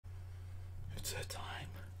It's that time.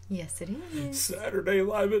 Yes, it is. Saturday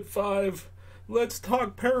live at 5. Let's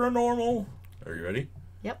talk paranormal. Are you ready?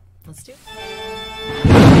 Yep, let's do it.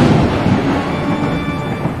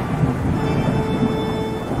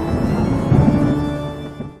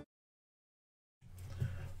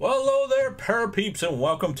 Well, hello there, parapeeps, and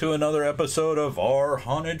welcome to another episode of Our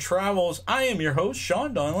Haunted Travels. I am your host,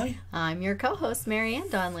 Sean Donnelly. I'm your co-host, Marianne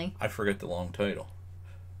Donnelly. I forget the long title.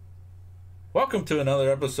 Welcome to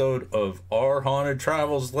another episode of Our Haunted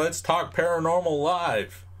Travels. Let's talk paranormal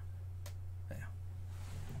live. Yeah,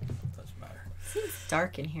 doesn't matter. Seems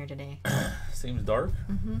dark in here today. Seems dark?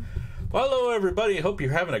 Mm-hmm. Well, hello, everybody. Hope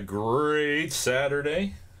you're having a great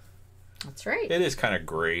Saturday. That's right. It is kind of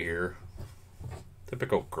gray here.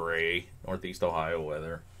 Typical gray, Northeast Ohio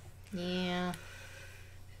weather. Yeah.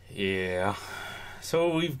 Yeah.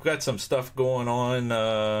 So we've got some stuff going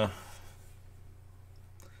on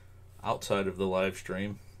outside of the live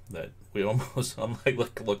stream that we almost, I'm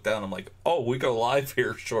like, look down, I'm like, oh, we go live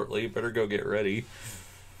here shortly. Better go get ready.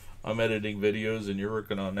 I'm editing videos and you're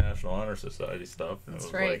working on National Honor Society stuff. And That's it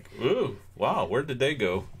was right. like, ooh, wow, where did they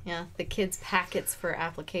go? Yeah, the kids' packets for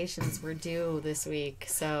applications were due this week,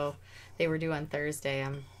 so they were due on Thursday.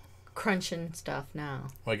 I'm crunching stuff now.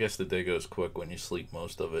 Well, I guess the day goes quick when you sleep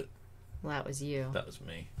most of it. Well, that was you. That was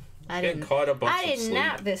me. I Getting didn't. caught up on I some didn't sleep.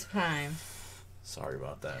 nap this time. Sorry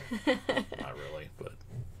about that. Not really, but...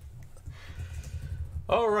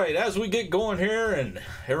 Alright, as we get going here and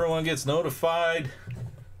everyone gets notified,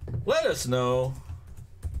 let us know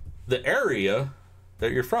the area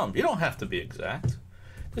that you're from. You don't have to be exact.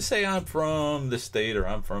 Just say, I'm from this state, or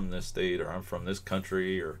I'm from this state, or I'm from this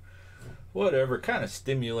country, or whatever. Kind of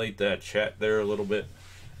stimulate that chat there a little bit.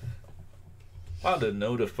 Wow, the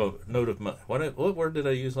what word did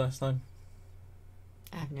I use last time?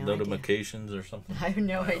 I have no Notifications or something? idea. I have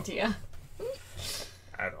no idea.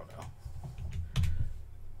 I don't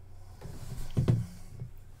know.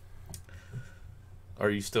 Are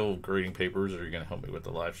you still grading papers, or are you going to help me with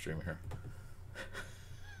the live stream here?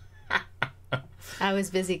 I was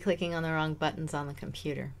busy clicking on the wrong buttons on the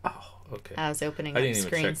computer. Oh, okay. I was opening I up didn't even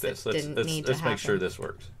check screens this. that didn't need to Let's happen. make sure this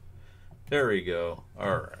works. There we go.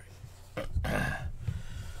 All right.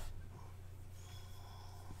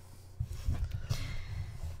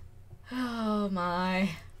 Oh my.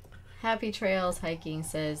 Happy Trails Hiking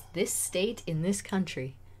says, this state in this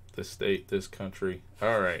country. This state, this country.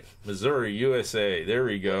 All right. Missouri, USA. There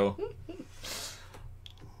we go.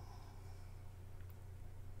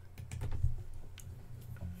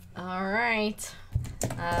 All right.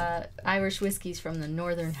 Irish whiskey's from the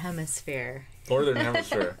Northern Hemisphere. Northern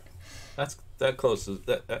Hemisphere. That close.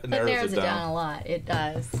 That narrows it down a lot. It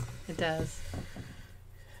does. It does.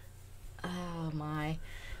 Oh my.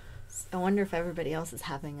 I wonder if everybody else is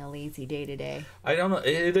having a lazy day today. I don't know.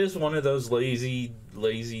 It is one of those lazy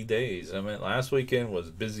days. I mean, last weekend was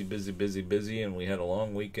busy, and we had a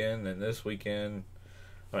long weekend. And this weekend,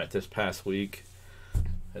 this past week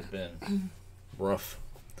has been rough.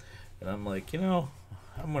 And I'm like, I'm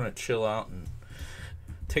going to chill out and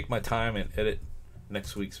take my time and edit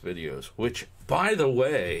next week's videos. Which, by the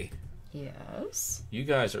way, yes, you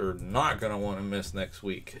guys are not going to want to miss next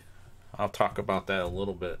week. I'll talk about that a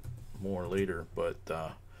little bit more later, but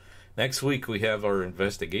next week we have our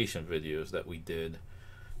investigation videos that we did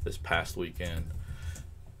this past weekend,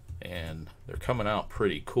 and they're coming out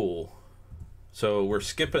pretty cool. So we're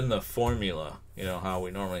skipping the formula, how we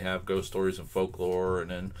normally have ghost stories and folklore and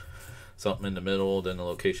then something in the middle, then the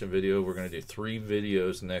location video. We're going to do 3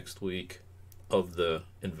 videos next week of the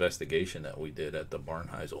investigation that we did at the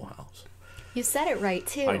Barnheisel house. You said it right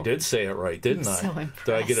too. I did say it right, didn't I? So impressed.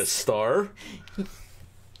 Did I get a star?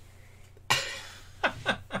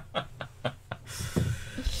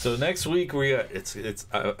 So next week it's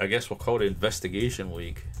I guess we'll call it investigation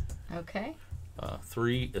week. Okay. A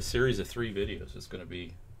series of 3 videos. It's going to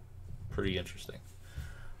be pretty interesting.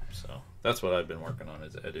 So that's what I've been working on,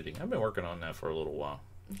 is editing. I've been working on that for a little while.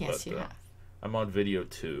 Yes, you have. I'm on video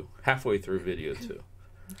 2, halfway through video 2.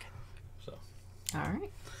 Okay. So.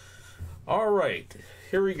 All right.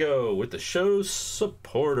 Here we go with the show's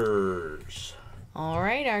supporters. All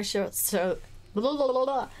right, our show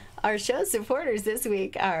supporters this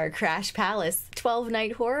week are Crash Palace,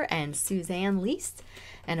 12-Night Horror, and Suzanne Least.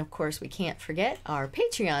 And of course, we can't forget our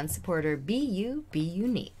Patreon supporter, Be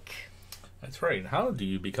Unique. That's right. How do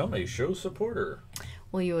you become a show supporter?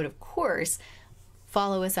 Well, you would, of course,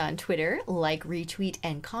 follow us on Twitter, like, retweet,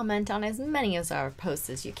 and comment on as many of our posts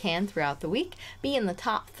as you can throughout the week. Be in the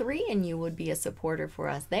top 3, and you would be a supporter for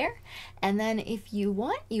us there. And then if you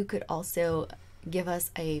want, you could also give us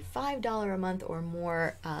a $5 a month or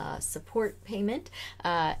more support payment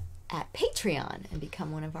at Patreon and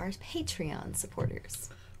become one of our Patreon supporters.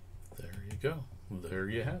 There you go. There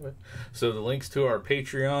you have it. So the links to our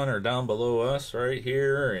Patreon are down below us right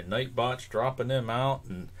here, and Nightbot's dropping them out,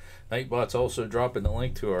 and Nightbot's also dropping the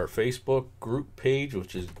link to our Facebook group page,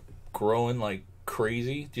 which is growing like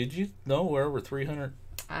crazy. Did you know we're over 300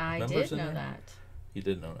 members did know there? that. You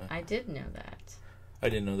did know that? I did know that. I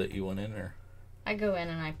didn't know that you went in there. I go in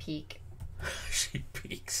and I peek. She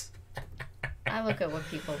peeks. I look at what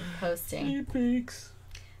people are posting. She peeks.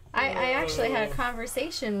 I actually had a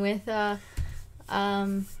conversation with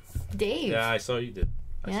Dave. Yeah, I saw you did.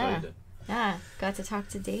 I saw you did. Yeah, got to talk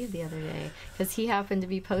to Dave the other day because he happened to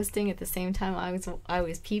be posting at the same time I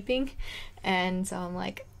was peeping, and so I'm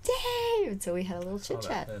like, Dave! So we had a little chit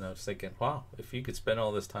chat. And I was thinking, wow, if you could spend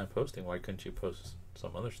all this time posting, why couldn't you post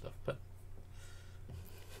some other stuff? But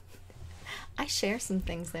I share some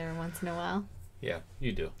things there once in a while. Yeah,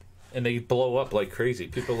 you do. And they blow up like crazy.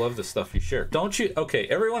 People love the stuff you share. Don't you? Okay,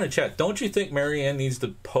 everyone in chat, don't you think Marianne needs to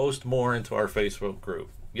post more into our Facebook group?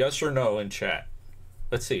 Yes or no in chat?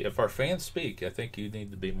 Let's see. If our fans speak, I think you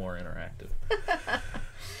need to be more interactive.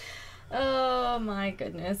 Oh, my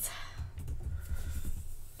goodness.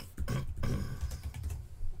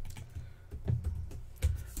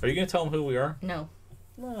 Are you going to tell them who we are? No.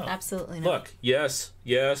 No. Absolutely not. Look, yes,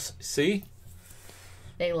 yes. See?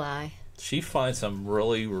 They lie. She finds some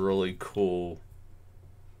really, really cool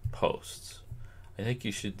posts. I think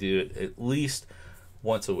you should do it at least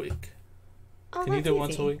once a week. Oh, Can you do it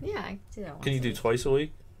once a week? Yeah, I can do that once Can you a do week. twice a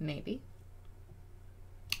week? Maybe.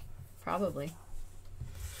 Probably.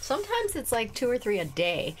 Sometimes it's like 2 or 3 a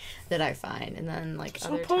day that I find, and then like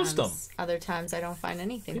So post them. Other times I don't find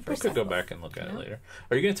anything. People for could go several. back and look at it later.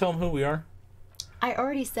 Are you going to tell them who we are? I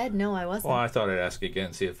already said no, I wasn't. Well, I thought I'd ask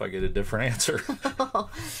again, see if I get a different answer.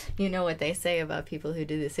 You know what they say about people who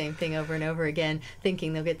do the same thing over and over again,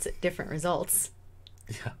 thinking they'll get different results.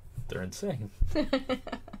 Yeah, they're insane.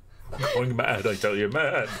 Going mad, I tell you,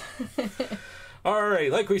 mad. All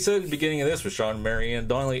right, like we said at the beginning of this with Sean and Marianne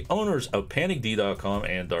Donnelly, owners of PanicD.com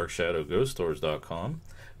and DarkShadowGhostStories.com.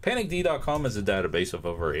 PanicD.com is a database of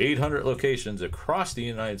over 800 locations across the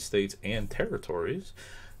United States and territories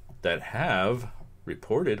that have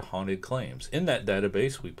reported haunted claims. In that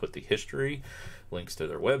database, we put the history, links to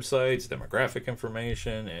their websites, demographic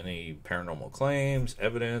information, any paranormal claims,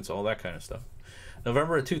 evidence, all that kind of stuff.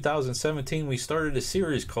 November of 2017, we started a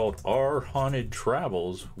series called Our Haunted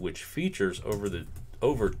Travels, which features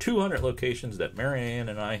over 200 locations that Marianne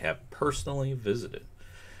and I have personally visited.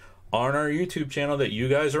 On our YouTube channel that you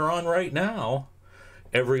guys are on right now,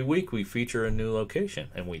 every week we feature a new location,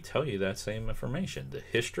 and we tell you that same information. The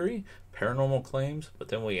history, paranormal claims, but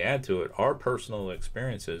then we add to it our personal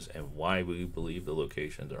experiences and why we believe the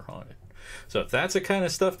locations are haunted. So if that's the kind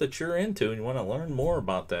of stuff that you're into and you want to learn more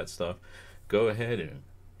about that stuff, go ahead and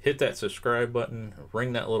hit that subscribe button,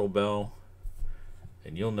 ring that little bell,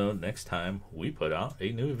 and you'll know next time we put out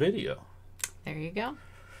a new video. There you go.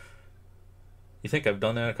 You think I've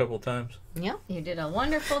done that a couple times? Yep, you did a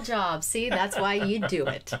wonderful job. See, that's why you do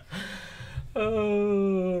it.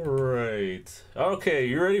 All right. Okay,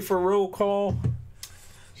 you ready for roll call?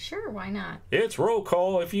 Sure, why not? It's roll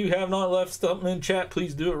call. If you have not left something in chat,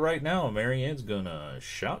 please do it right now. Marianne's gonna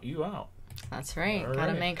shout you out. That's right. All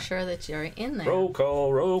Gotta right. make sure that you're in there. Roll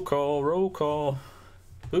call, roll call, roll call.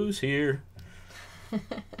 Who's here?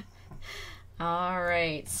 All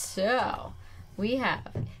right, so we have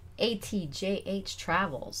ATJH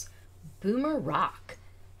Travels, Boomer Rock,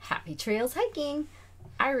 Happy Trails Hiking,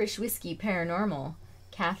 Irish Whiskey Paranormal,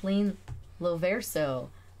 Kathleen Loverso,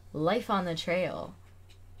 Life on the Trail,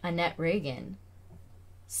 Annette Reagan,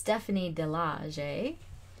 Stephanie Delage,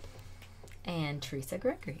 and Teresa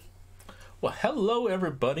Gregory. Well, hello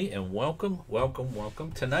everybody, and welcome, welcome,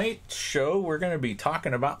 welcome. Tonight's show, we're going to be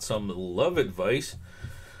talking about some love advice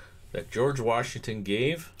that George Washington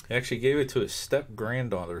gave. He actually gave it to his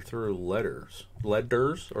step-granddaughter through letters.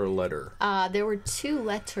 Letters or letter? There were 2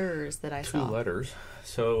 letters that I saw. 2 letters.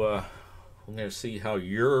 So, I'm going to see how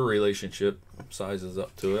your relationship sizes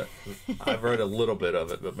up to it. I've read a little bit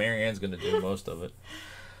of it, but Marianne's going to do most of it.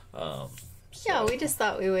 Yeah, we just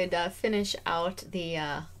thought we would finish out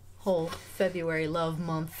the whole February Love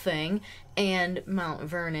Month thing and Mount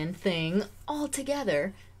Vernon thing all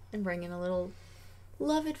together and bring in a little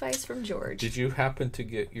love advice from George. Did you happen to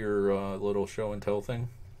get your little show and tell thing?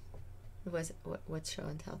 What's show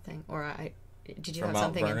and tell thing? Or did you From have Mount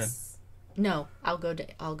something? Vernon? No, I'll go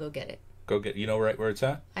get it. Go get. You know right where it's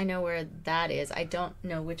at? I know where that is. I don't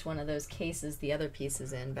know which one of those cases the other piece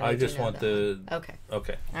is in, but I just do know want that the. one. Okay.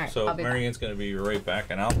 Okay. All right, So I'll be Marianne's going to be right back,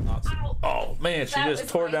 and I'll. Oh man, she That just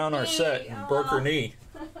was tore my down our knee. set and broke her knee.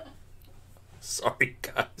 Sorry,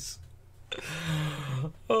 guys.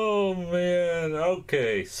 Oh, man.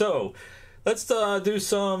 Okay, so let's do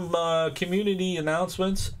some community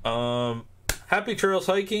announcements. Happy Trails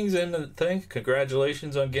Hiking's in the thing.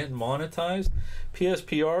 Congratulations on getting monetized.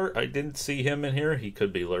 PSPR, I didn't see him in here. He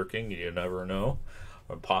could be lurking. You never know.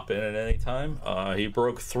 Or pop in at any time. He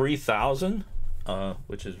broke 3,000,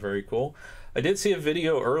 which is very cool. I did see a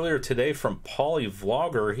video earlier today from Pauly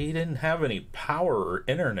Vlogger. He didn't have any power or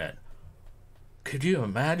internet. Could you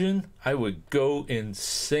imagine? I would go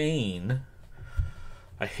insane.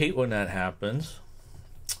 I hate when that happens.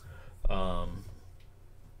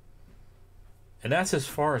 And that's as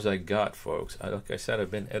far as I got, folks. Like I said, I've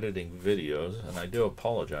been editing videos, and I do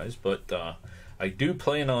apologize, but I do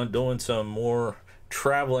plan on doing some more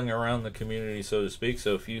traveling around the community, so to speak.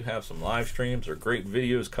 So if you have some live streams or great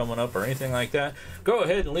videos coming up or anything like that, go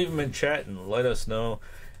ahead and leave them in chat and let us know.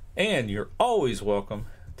 And you're always welcome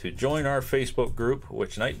to join our Facebook group,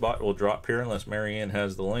 which Nightbot will drop here unless Marianne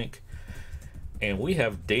has the link. And we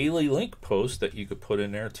have daily link posts that you could put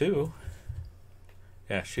in there too.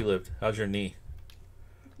 Yeah, she lived. How's your knee?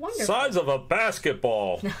 Wonderful. Size of a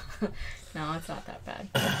basketball. No, it's not that bad.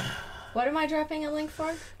 What am I dropping a link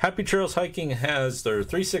for? Happy Trails Hiking has their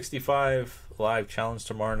 365 live challenge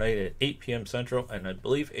tomorrow night at 8 p.m. Central, and I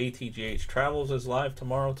believe ATGH Travels is live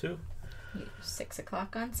tomorrow too. 6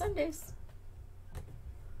 o'clock on Sundays.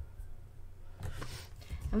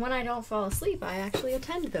 And when I don't fall asleep, I actually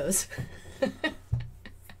attend those.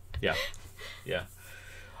 Yeah.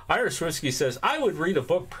 Irish Whiskey says, I would read a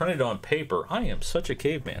book printed on paper. I am such a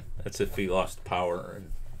caveman. That's if he lost power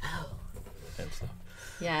and stuff.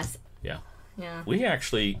 Yes. Yeah. Yeah. We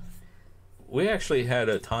actually had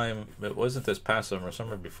a time, it wasn't this past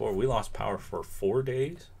summer before, we lost power for 4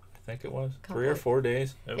 days. I think it was 3 or 4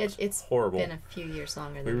 days. It's horrible. Been a few years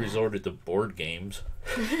longer than we that. resorted to board games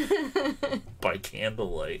by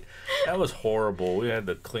candlelight. That was horrible. We had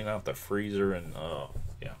to clean out the freezer and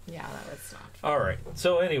yeah. Yeah, that was not fun. All right.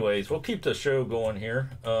 So anyways, we'll keep the show going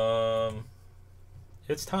here.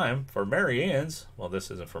 It's time for Marianne's, well,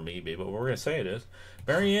 this isn't from eBay, but we're going to say it is,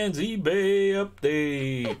 Marianne's eBay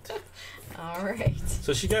update. All right.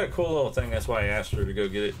 So she got a cool little thing. That's why I asked her to go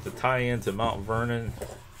get it to tie into Mount Vernon.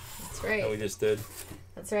 That's right. That we just did.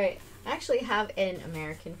 That's right. I actually have an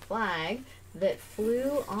American flag that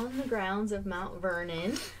flew on the grounds of Mount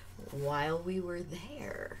Vernon while we were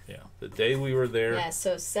there. Yeah, the day we were there. Yeah,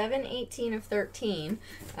 so 7/18 of 13,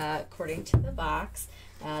 according to the box,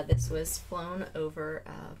 this was flown over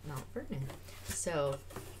Mount Vernon. So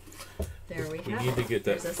there we have it. We need to get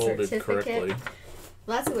that There's a folded certificate. correctly.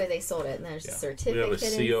 Well, that's the way they sold it. And there's a certificate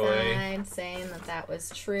inside saying that was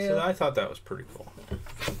true. So I thought that was pretty cool.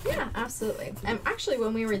 Yeah, absolutely. And actually,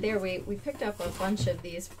 when we were there, we picked up a bunch of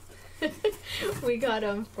these. We got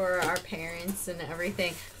them for our parents and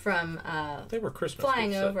everything from they were Christmas flying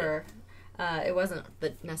gifts, over. It wasn't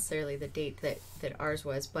necessarily the date that ours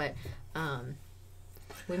was, but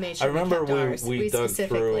we made sure I remember we kept ours. we dug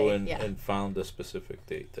through yeah. and found a specific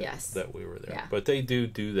date that we were there. Yeah. But they do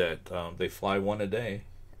that. They fly one a day.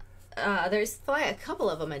 There's fly a couple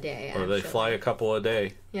of them a day. Or they fly a couple a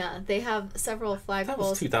day. Yeah, they have several flagpoles. That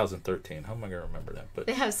was 2013. How am I going to remember that? But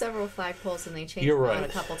they have several flagpoles and they change You're them right. out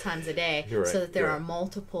a couple times a day, You're right. so that there You're are right.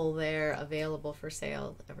 multiple there available for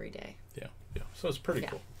sale every day. Yeah. So it's pretty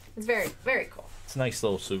cool. It's very, very cool. It's a nice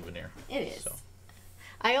little souvenir. It is. So.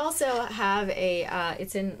 I also have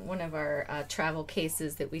it's in one of our travel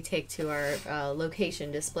cases that we take to our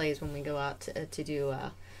location displays when we go out to do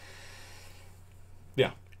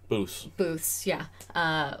booths. Yeah.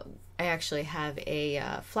 I actually have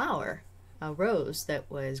a flower, a rose that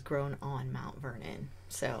was grown on Mount Vernon.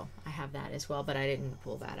 So I have that as well, but I didn't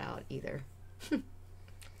pull that out either.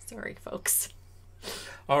 Sorry, folks.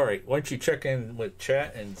 All right. Why don't you check in with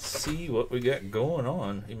chat and see what we got going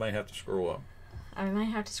on? You might have to scroll up. I might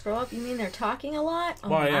have to scroll up. You mean they're talking a lot? Oh,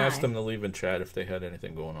 well, I my. asked them to leave in chat if they had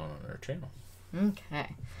anything going on their channel.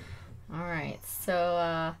 Okay. All right.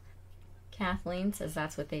 So Kathleen says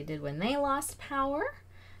that's what they did when they lost power.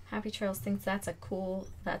 Happy Trails thinks that's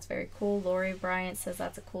very cool. Lori Bryant says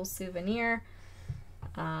that's a cool souvenir.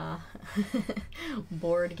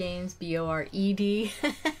 Board games, BORED.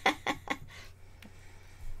 Never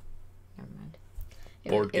mind.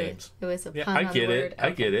 Board games. It was a pun I on get the it. word. I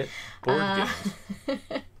get it. Board games.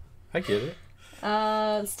 I get it.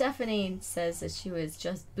 Stephanie says that she was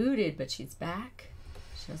just booted, but she's back.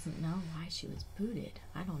 She doesn't know why she was booted.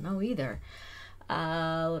 I don't know either.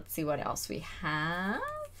 Let's see what else we have.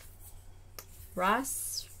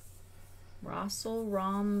 Russell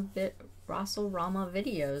Rama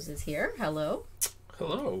Videos is here. Hello.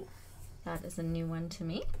 Hello. That is a new one to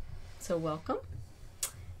me. So welcome.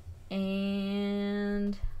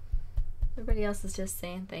 And everybody else is just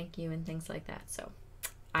saying thank you and things like that. So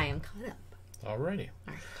I am caught up. Alrighty.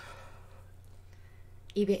 All right.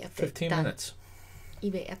 eBay update. 15 done. minutes.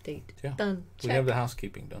 eBay update. Yeah. Done. We Check. have the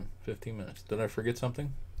housekeeping done. 15 minutes. Did I forget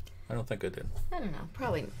something? I don't think I did. I don't know.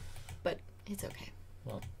 Probably. But it's okay.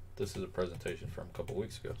 Well, this is a presentation from a couple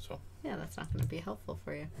weeks ago, so. Yeah, that's not going to be helpful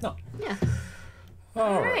for you. No. Yeah.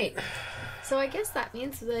 All right. So I guess that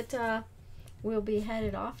means that we'll be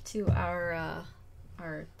headed off to our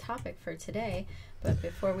topic for today. But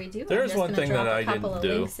before we do, There's I'm just one thing drop that a I couple didn't of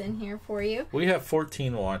do. links in here for you. We have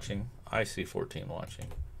 14 watching. I see 14 watching.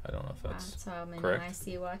 I don't know if That's how many correct. I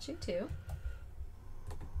see watching too.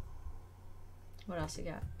 What else you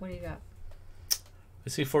got? What do you got? I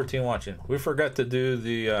see 14 watching. We forgot to do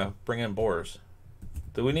the bring in Boris.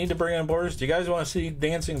 Do we need to bring in Boris? Do you guys want to see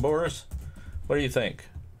dancing Boris? What do you think?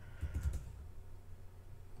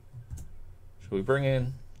 Should we bring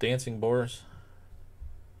in dancing Boris?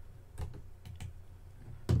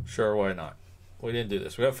 Sure, why not? We didn't do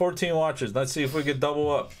this. We got 14 watches. Let's see if we can double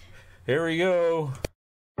up. Here we go.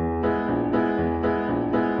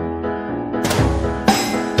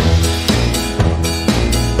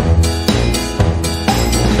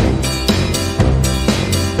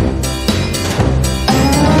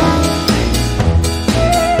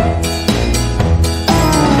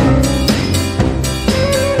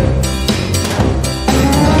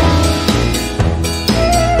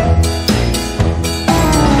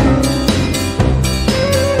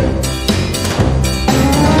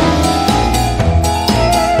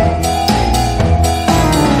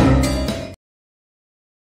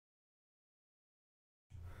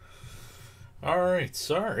 Alright,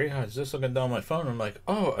 sorry. I was just looking down my phone. I'm like,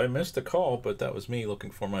 oh, I missed a call, but that was me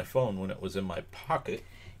looking for my phone when it was in my pocket.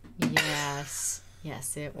 Yes.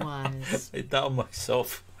 Yes, it was. I downed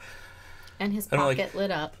myself. And his And I'm pocket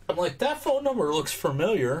lit up. I'm like, that phone number looks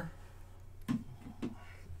familiar.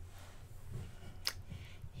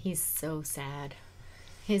 He's so sad.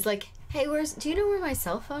 He's like, hey, do you know where my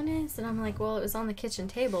cell phone is? And I'm like, well, it was on the kitchen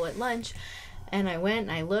table at lunch. And I went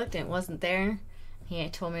and I looked and it wasn't there. He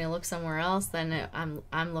told me to look somewhere else. Then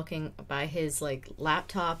I'm looking by his like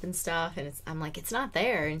laptop and stuff, and I'm like, it's not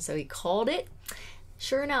there. And so he called it.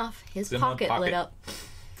 Sure enough, his pocket lit up.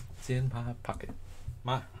 It's in my pocket.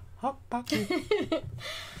 My hot pocket.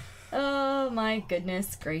 Oh my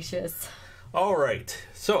goodness gracious! All right.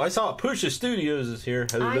 So I saw Pusha Studios is here.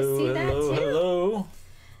 Hello, I see that hello, too. hello.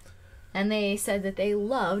 And they said that they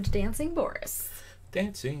loved Dancing Boris.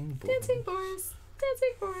 Dancing Boris. Dancing Boris.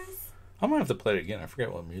 Dancing Boris. I'm gonna have to play it again. I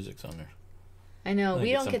forget what music's on there. I know,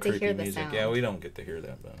 we don't some get to hear creepy the music. sound. Yeah, we don't get to hear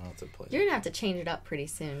that, but I'll have to play it. You're gonna have to change it up pretty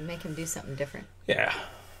soon. Make him do something different. Yeah.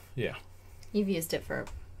 Yeah. You've used it for a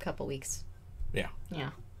couple weeks. Yeah.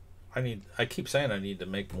 Yeah. I keep saying I need to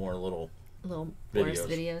make more little Boris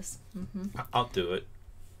videos. Mm-hmm. I'll do it.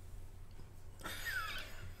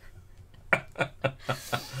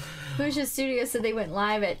 Pusha Studio said they went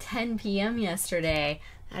live at 10 p.m. yesterday.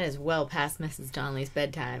 That is well past Mrs. Donnelly's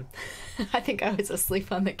bedtime. I think I was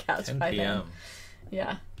asleep on the couch 10 by p.m.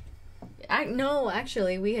 then. Yeah. No,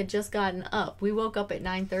 actually, we had just gotten up. We woke up at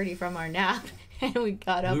 9:30 from our nap, and we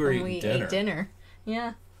got up and we ate dinner.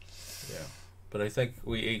 Yeah. Yeah. But I think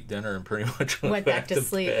we ate dinner and pretty much went back to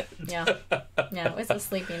sleep. Bed. Yeah. Yeah, it was a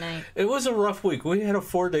sleepy night. It was a rough week. We had a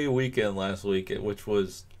 4-day weekend last week, which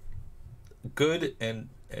was good and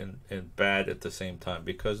bad at the same time,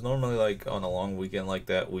 because normally like on a long weekend like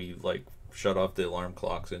that we like shut off the alarm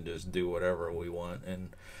clocks and just do whatever we want,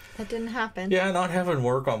 and that didn't happen. Yeah, not having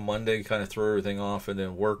work on Monday kind of threw everything off, and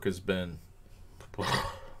then work has been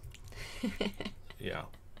yeah,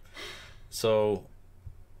 so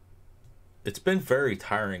it's been very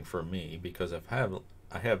tiring for me because I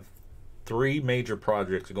have 3 major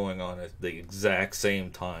projects going on at the exact same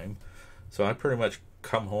time, so I pretty much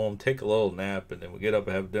come home, take a little nap, and then we get up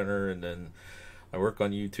and have dinner, and then I work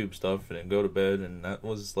on YouTube stuff and then go to bed, and that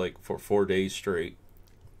was like for 4 days straight.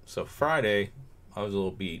 So Friday I was a little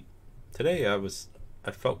beat. Today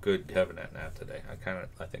I felt good having that nap today. I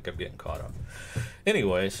think I'm getting caught up.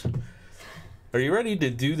 Anyways, are you ready to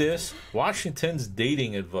do this? Washington's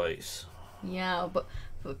dating advice. Yeah, but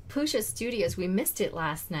Pusha Studios, we missed it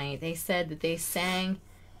last night. They said that they sang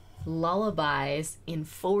lullabies in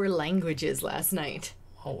 4 languages last night.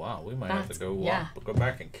 Oh wow, we might have to go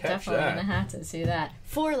back and catch Definitely that. Gonna have to see that.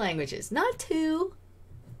 4 languages, not 2.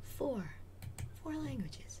 4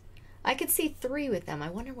 languages. I could see 3 with them.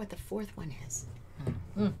 I wonder what the 4th one is. I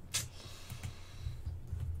don't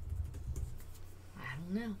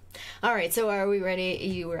know. All right, so are we ready?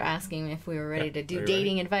 You were asking if we were ready to do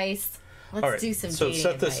dating advice. Let's All right, do some so dating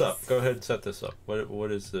set this advice. up. Go ahead and set this up.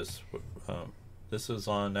 What is this? This is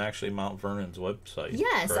on actually Mount Vernon's website.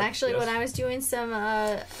 Yes, correct? actually, Yes? when I was doing some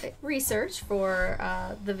research for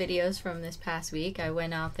the videos from this past week, I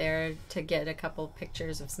went out there to get a couple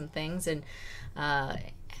pictures of some things and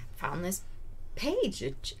found this page.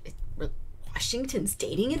 Washington's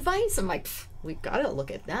dating advice. I'm like, we gotta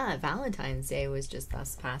look at that. Valentine's Day was just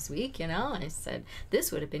this past week, you know. And I said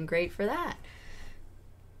this would have been great for that.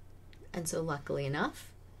 And so, luckily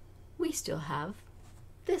enough, we still have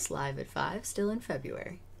this live at 5 still in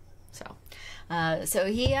February. So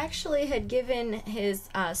he actually had given his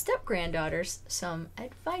step-granddaughters some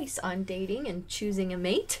advice on dating and choosing a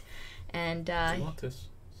mate. And Do you want this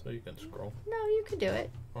so you can scroll? no, you can do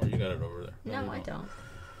it. Oh, you got it over there. No, you I don't.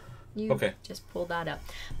 You Okay. just pull that up.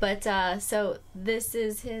 But so this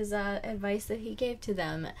is his advice that he gave to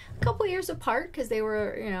them. A couple years apart because they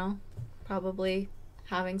were, you know, probably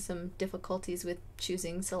having some difficulties with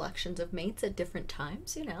choosing selections of mates at different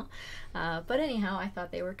times, you know. But anyhow, I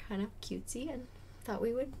thought they were kind of cutesy and thought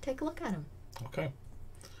we would take a look at them. Okay.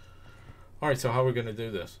 All right, so how are we going to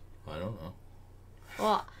do this? I don't know.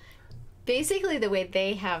 Well, basically the way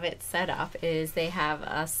they have it set up is they have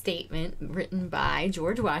a statement written by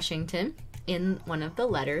George Washington in one of the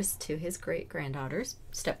letters to his great-granddaughters,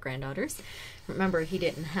 step-granddaughters. Remember, he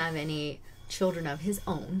didn't have any children of his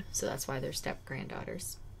own, so that's why they're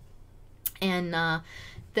step-granddaughters. And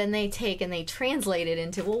then they take and they translate it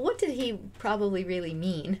into, well, what did he probably really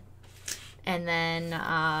mean? And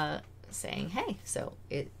then saying, hey, so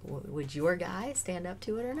would your guy stand up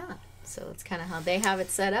to it or not? So that's kind of how they have it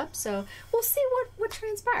set up. So we'll see what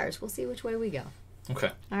transpires. We'll see which way we go.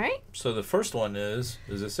 Okay. All right? So the first one is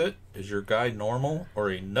this it? Is your guy normal or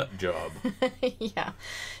a nut job? Yeah.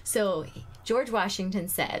 So George Washington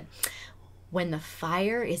said, when the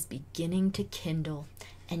fire is beginning to kindle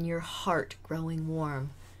and your heart growing warm,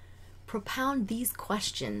 propound these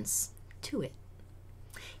questions to it.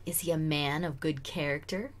 Is he a man of good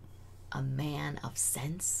character? A man of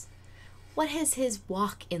sense? What has his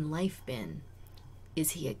walk in life been?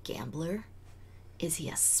 Is he a gambler? Is he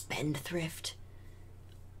a spendthrift?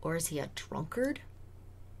 Or is he a drunkard?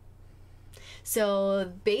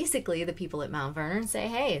 So basically the people at Mount Vernon say,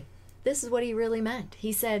 hey, this is what he really meant.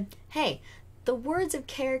 He said, hey, the words of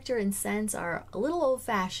character and sense are a little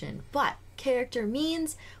old-fashioned, but character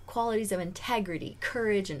means qualities of integrity,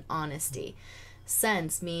 courage, and honesty.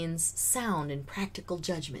 Sense means sound and practical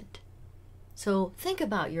judgment. So think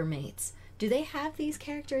about your mates. Do they have these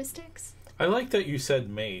characteristics? I like that you said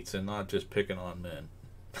mates and not just picking on men.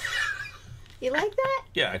 You like that?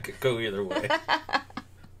 Yeah, it could go either way.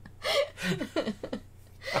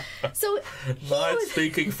 So Not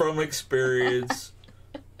speaking from experience.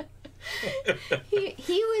 he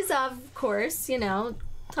was, of course, you know,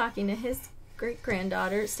 talking to his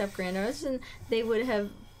great-granddaughter, step-granddaughters, and they would have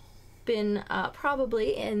been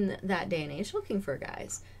probably in that day and age looking for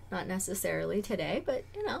guys. Not necessarily today, but,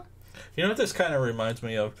 you know. You know what this kind of reminds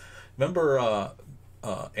me of? Remember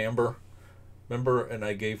Amber? Remember, and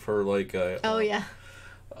I gave her like a... Oh, yeah.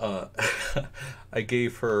 I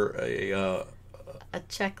gave her a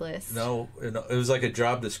checklist. No, it was like a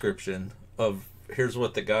job description of here's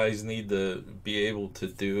what the guys need to be able to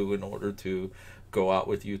do in order to go out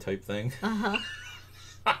with you type thing. Uh-huh.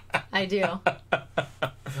 I do. Yeah,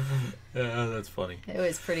 that's funny. It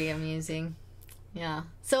was pretty amusing. Yeah.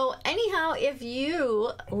 So anyhow, if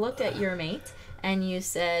you looked at your mate and you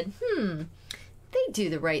said, they do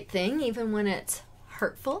the right thing even when it's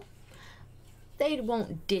hurtful. They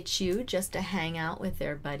won't ditch you just to hang out with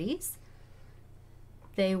their buddies.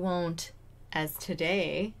 They won't, as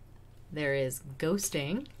today, there is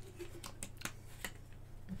ghosting.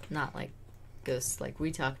 Not like ghosts like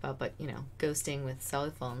we talk about, but, you know, ghosting with cell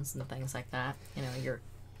phones and things like that. You know, your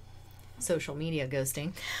social media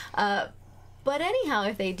ghosting. But anyhow,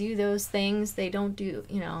 if they do those things, they don't do,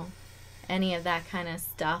 you know, any of that kind of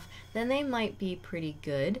stuff, then they might be pretty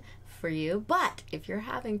good for you. But if you're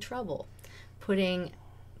having trouble putting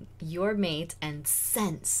your mate and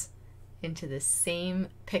sense into the same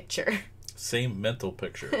picture, same mental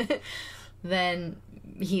picture, then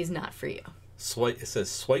he's not for you. Swipe. It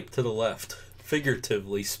says swipe to the left,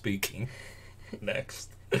 figuratively speaking.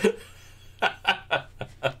 Next.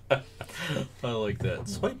 I like that.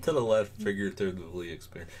 Swipe to the left, figuratively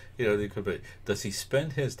speaking. You know, they could be. Does he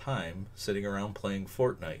spend his time sitting around playing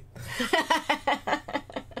Fortnite?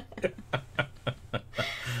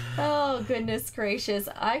 Oh, goodness gracious.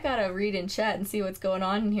 I gotta read in chat and see what's going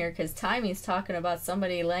on in here, because Timey's talking about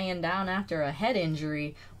somebody laying down after a head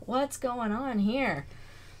injury. What's going on here?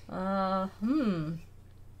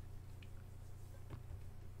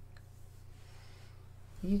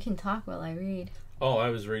 You can talk while I read. Oh, I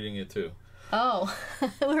was reading it too. Oh,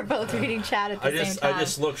 we're both reading chat at the same time. I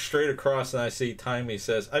just look straight across and I see Timey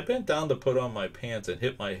says, I bent down to put on my pants and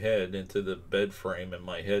hit my head into the bed frame and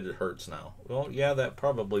my head hurts now. Well, yeah, that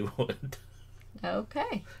probably would.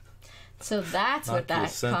 Okay. So that's what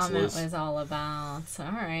that comment was all about.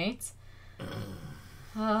 All right.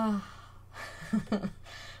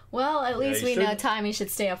 Well, at least we know Timey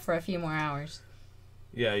should stay up for a few more hours.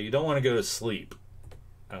 Yeah, you don't want to go to sleep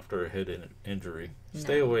after a head injury.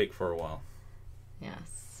 Stay awake for a while.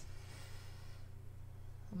 Yes.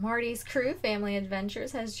 Marty's Crew Family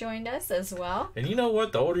Adventures has joined us as well. And you know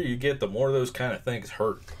what? The older you get, the more those kind of things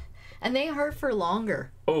hurt. And they hurt for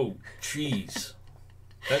longer. Oh, jeez.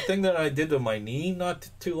 That thing that I did to my knee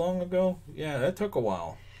not too long ago, yeah, that took a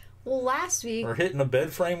while. Well, last week... Or hitting a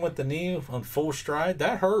bed frame with the knee on full stride,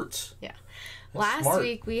 that hurts. Yeah. Last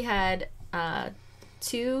week we had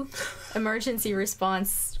 2 emergency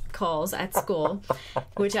response calls at school,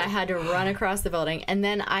 which I had to run across the building. And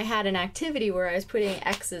then I had an activity where I was putting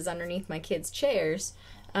X's underneath my kids' chairs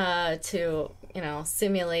to,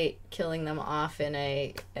 simulate killing them off in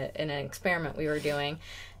an experiment we were doing.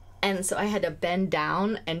 And so I had to bend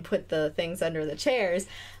down and put the things under the chairs.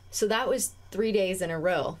 So that was 3 days in a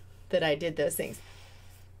row that I did those things.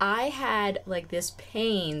 I had like this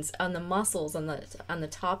pains on the muscles on the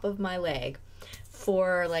top of my leg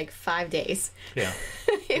for like 5 days. Yeah.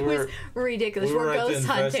 It was ridiculous. We're ghost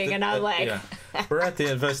hunting and I'm like... We're at the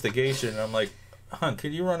investigation and I'm like, hon,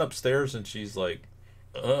 can you run upstairs? And she's like,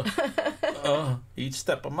 each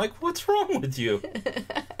step. I'm like, what's wrong with you?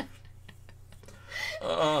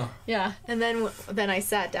 Yeah, and then I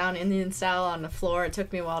sat down in the install on the floor. It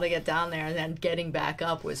took me a while to get down there, and then getting back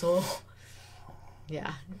up was,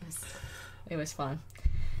 yeah, it was fun.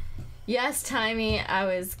 Yes, Timey, I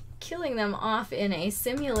was killing them off in a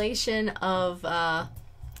simulation of a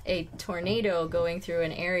tornado going through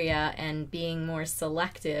an area and being more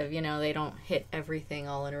selective. They don't hit everything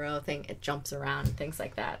all in a row. It jumps around and things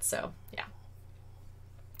like that. So, yeah.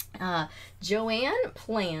 Joanne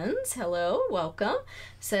Plans, hello, welcome,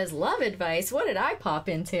 says, love advice. What did I pop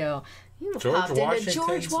into? You popped into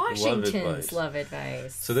George Washington's love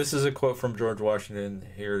advice. So this is a quote from George Washington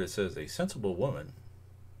here that says, a sensible woman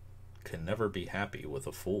can never be happy with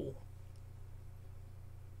a fool.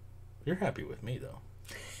 You're happy with me, though.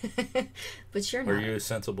 But you're not. Are you a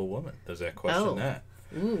sensible woman? Does that question that?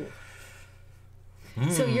 Ooh.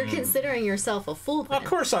 So you're considering yourself a fool, then? Of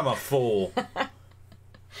course I'm a fool.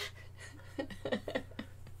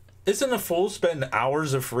 Isn't a fool spend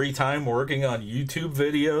hours of free time working on YouTube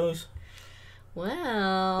videos?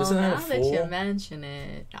 Well, Isn't that now that you mention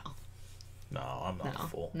it, no, I'm not a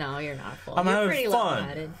fool. No, you're not a fool. I'm You're having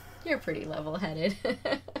fun. You're pretty level-headed.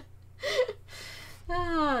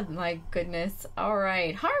 Oh, my goodness. All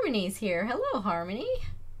right, Harmony's here. Hello, Harmony.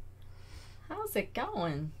 How's it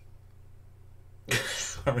going?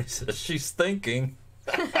 Harmony says she's thinking.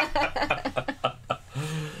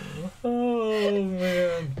 Oh,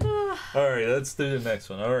 man. All right, let's do the next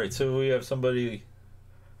one. All right, so we have somebody...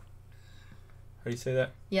 How do you say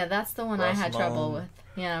that? Yeah, that's the one I had trouble with.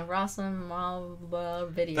 Yeah, Rossum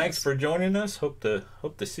videos. Thanks for joining us. Hope to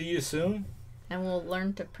see you soon. And we'll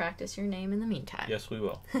learn to practice your name in the meantime. Yes, we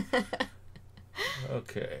will.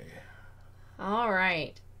 Okay. All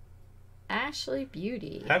right. Ashley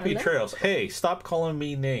Beauty. Happy trails. Hey, stop calling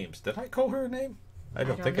me names. Did I call her a name? I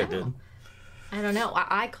don't think I did. I don't know.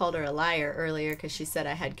 I called her a liar earlier because she said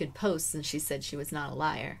I had good posts, and she said she was not a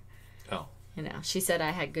liar. Oh. She said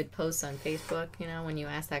I had good posts on Facebook. When you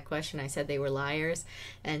asked that question, I said they were liars.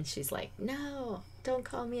 And she's like, no, don't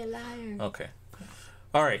call me a liar. Okay.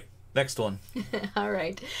 All right. Next one. All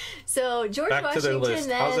right. So, George Back Washington to the list.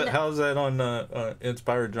 then... How's that on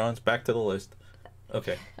Inspired Johns? Back to the list.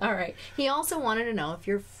 Okay. All right. He also wanted to know if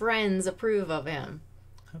your friends approve of him.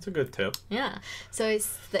 That's a good tip. Yeah. So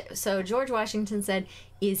so George Washington said,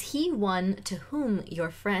 is he one to whom your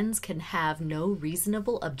friends can have no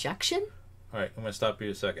reasonable objection? All right. I'm going to stop you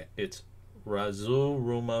a second. It's Razul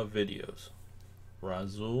Ruma Videos.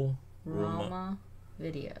 Razul Rama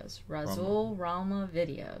Videos. Razul Rama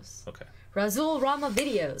Videos. Okay. Razul Rama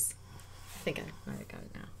Videos. I think I got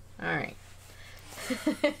it now. All right.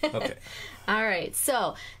 Okay. All right.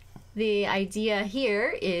 So the idea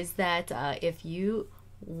here is that if you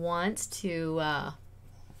want to, a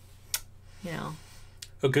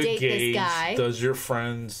good date gauge. this guy, does your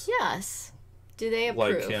friends do they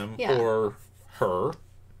approve? like him or her?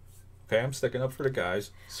 Okay, I'm sticking up for the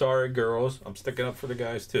guys. Sorry, girls, I'm sticking up for the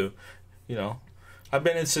guys too. I've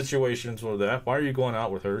been in situations with that. Why are you going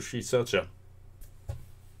out with her? She's such a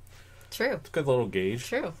true. It's a good little gauge.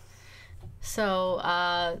 True.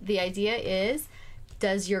 So the idea is,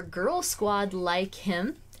 does your girl squad like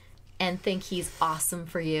him and think he's awesome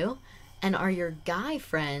for you? And are your guy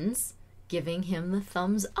friends giving him the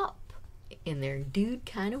thumbs up in their dude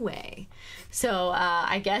kind of way? So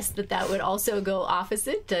I guess that would also go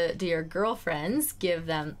opposite. Do your girlfriends give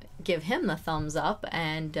him the thumbs up?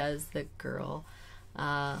 And does the girl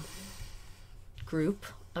group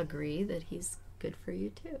agree that he's good for you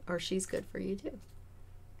too, or she's good for you too?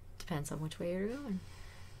 Depends on which way you're going.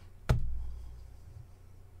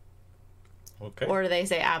 Okay. Or do they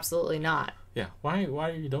say absolutely not? Yeah. Why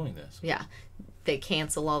are you doing this? Yeah. They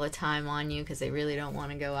cancel all the time on you because they really don't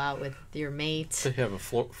want to go out with your mate. They have a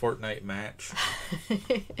Fortnite match.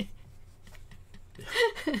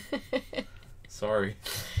 Sorry,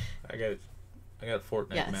 I got a Fortnite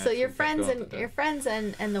match. Yeah. So your friends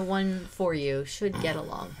and the one for you should get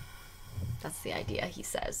along. That's the idea, he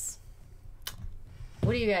says.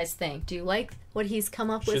 What do you guys think? Do you like what he's come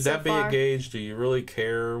up with so far? Should that be a gauge? Do you really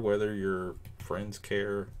care whether your friends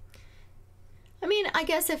care? I mean, I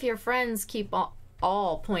guess if your friends keep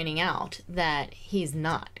all pointing out that he's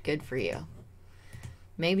not good for you,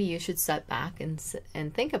 maybe you should step back and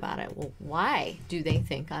think about it. Well, why do they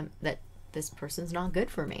think that this person's not good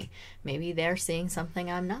for me? Maybe they're seeing something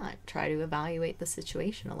I'm not. Try to evaluate the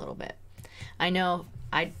situation a little bit. I know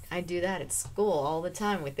I do that at school all the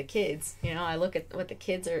time with the kids. You know, I look at who the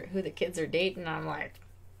kids are dating, and I'm like,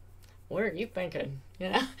 what are you thinking? You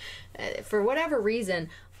know, for whatever reason,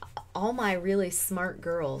 all my really smart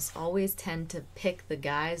girls always tend to pick the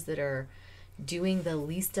guys that are doing the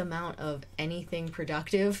least amount of anything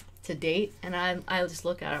productive to date, and I just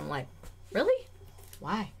look at them like, really?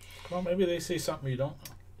 Why? Well, maybe they see something you don't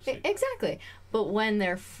know. Exactly. But when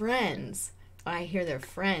they're friends, I hear their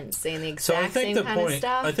friends saying the exact same kind of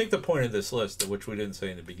stuff. I think the point of this list, which we didn't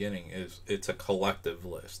say in the beginning, is it's a collective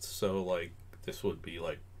list. So, like, this would be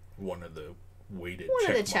like one of the weighted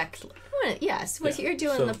check marks. Yes, you're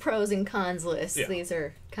doing the pros and cons list. Yeah. These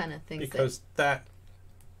are kind of things because that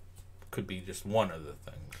could be just one of the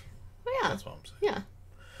things. Well, yeah, that's what I'm saying. Yeah.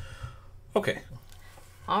 Okay.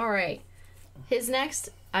 All right. His next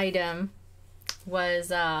item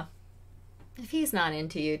was, if he's not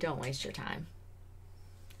into you, don't waste your time.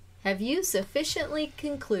 Have you sufficiently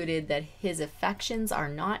concluded that his affections are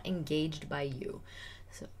not engaged by you?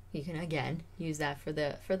 So you can again use that for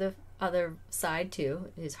the other side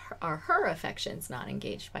too. Are her affections not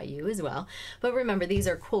engaged by you as well? But remember, these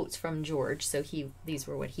are quotes from George, so these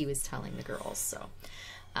were what he was telling the girls. So,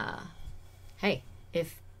 hey,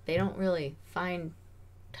 if they don't really find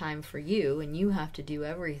time for you and you have to do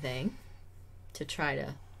everything to try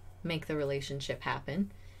to make the relationship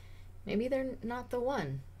happen, maybe they're not the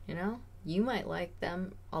one. You know, you might like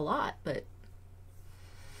them a lot, but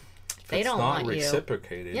if they don't want you,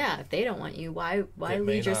 reciprocated. Yeah, if they don't want you, why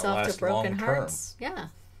lead yourself to broken hearts? Yeah,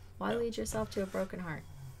 why lead yourself to a broken heart?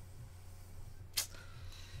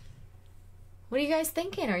 What are you guys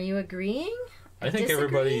thinking? Are you agreeing? I think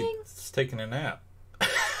everybody's taking a nap.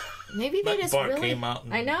 Maybe they just really came out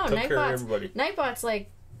and I know took care of everybody. Nightbot's like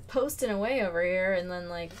posting away over here, and then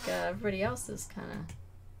like everybody else is kind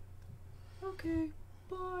of okay.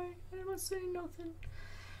 Bye. I'm not saying nothing.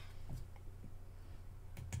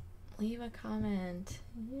 Leave a comment.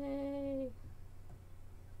 Yay.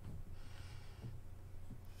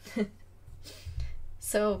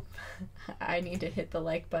 So, I need to hit the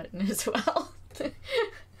like button as well.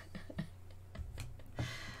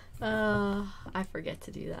 I forget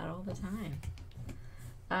to do that all the time.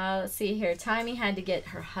 Let's see here. Timmy had to get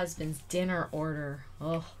her husband's dinner order.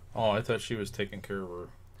 Oh, I thought she was taking care of her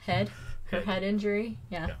head. Her head injury?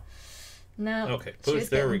 Yeah. No. Okay. She was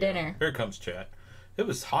there we dinner. Go. Here comes chat. It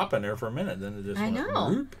was hopping there for a minute, then it just went.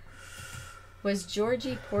 Whoop. Was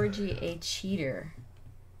Georgie Porgy a cheater?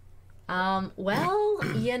 Well,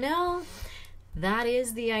 you know, that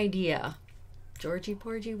is the idea. Georgie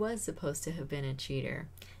Porgy was supposed to have been a cheater.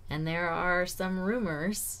 And there are some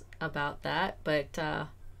rumors about that, but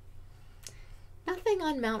nothing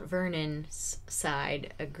on Mount Vernon's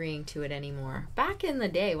side agreeing to it anymore. Back in the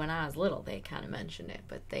day when I was little, they kind of mentioned it,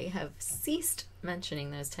 but they have ceased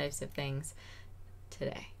mentioning those types of things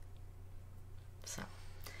today. So,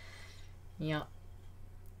 yep.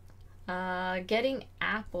 Getting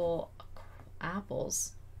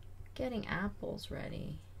getting apples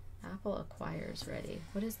ready. Apple acquires ready.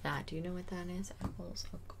 What is that? Do you know what that is?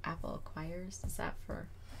 Apple acquires? Is that for?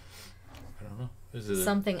 I don't know. Is it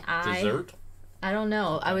something dessert? I don't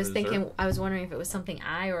know. I was wondering if it was something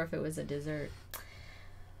or if it was a dessert.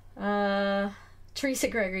 Teresa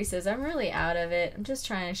Gregory says, I'm really out of it. I'm just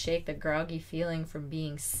trying to shake the groggy feeling from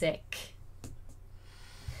being sick.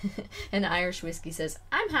 And Irish Whiskey says,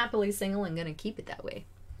 I'm happily single and gonna keep it that way.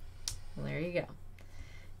 Well, there you go.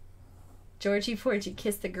 Georgie Porgy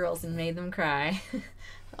kissed the girls and made them cry.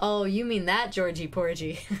 Oh, you mean that Georgie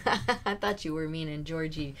Porgy. I thought you were meaning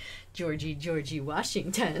Georgie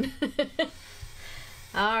Washington.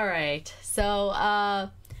 All right. So,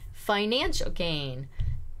 financial gain.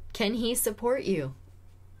 Can he support you?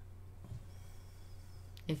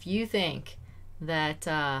 If you think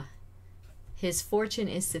that his fortune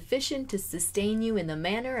is sufficient to sustain you in the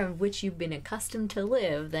manner of which you've been accustomed to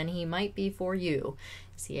live, then he might be for you.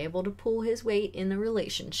 Is he able to pull his weight in the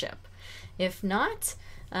relationship? If not,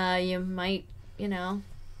 you might,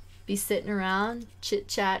 be sitting around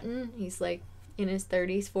chit-chatting. He's like in his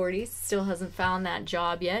 30s, 40s, still hasn't found that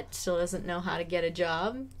job yet, still doesn't know how to get a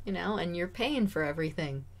job, and you're paying for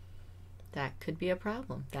everything. That could be a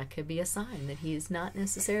problem. That could be a sign that he is not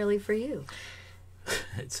necessarily for you.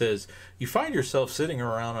 It says, you find yourself sitting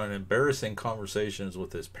around on embarrassing conversations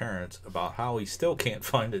with his parents about how he still can't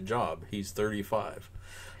find a job. He's 35.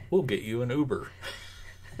 We'll get you an Uber.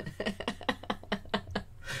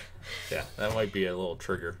 Yeah, that might be a little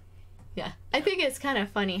trigger. Yeah. I think it's kind of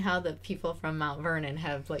funny how the people from Mount Vernon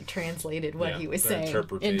have translated what he was saying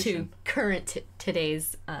into current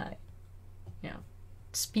today's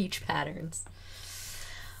speech patterns.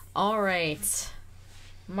 All right.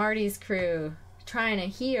 Marty's crew trying to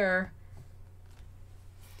hear.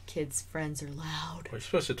 Kids' friends are loud. We're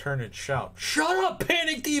supposed to turn and shout, "Shut up!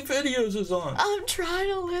 Panic Deep Videos is on!" I'm trying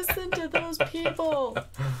to listen to those people.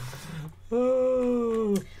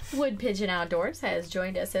 Wood Pigeon Outdoors has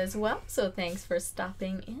joined us as well, so thanks for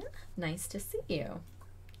stopping in. Nice to see you.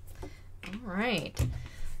 All right.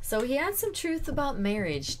 So he had some truth about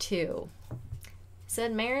marriage, too. He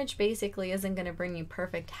said marriage basically isn't going to bring you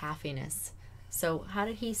perfect happiness. So how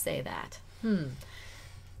did he say that?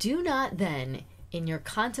 Do not then, in your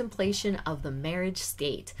contemplation of the marriage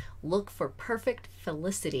state, look for perfect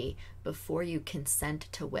felicity before you consent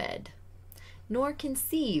to wed, nor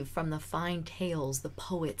conceive from the fine tales the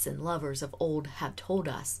poets and lovers of old have told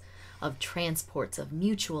us, of transports of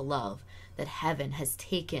mutual love, that heaven has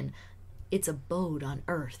taken its abode on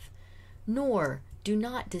earth. Nor do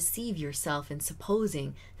not deceive yourself in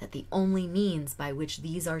supposing that the only means by which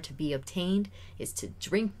these are to be obtained is to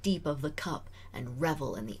drink deep of the cup and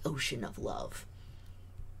revel in the ocean of love.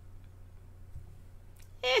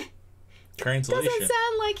 Translation. Doesn't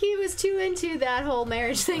sound like he was too into that whole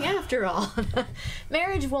marriage thing after all.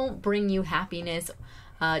 Marriage won't bring you happiness.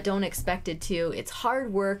 Don't expect it to. It's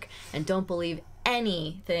hard work, and don't believe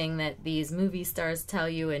anything that these movie stars tell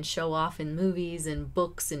you and show off in movies and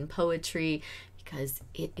books and poetry, because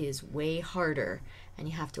it is way harder, and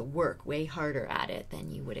you have to work way harder at it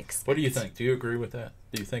than you would expect. What do you think? Do you agree with that?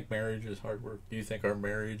 Do you think marriage is hard work? Do you think our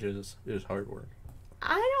marriage is hard work?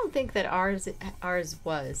 I don't think that ours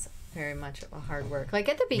was very much a hard work. Like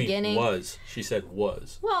at the beginning... was. She said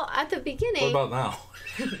was. Well, at the beginning... What about now?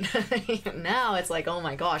 Now it's like, oh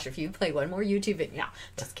my gosh, if you play one more YouTube video... No,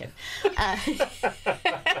 just kidding.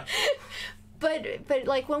 But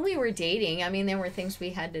like when we were dating, I mean, there were things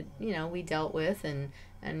we had to, we dealt with and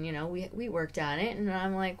we worked on it, and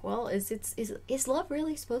I'm like, well, is love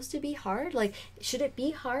really supposed to be hard? Like, should it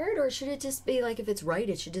be hard, or should it just be like, if it's right,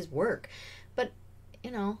 it should just work? But,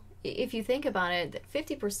 if you think about it,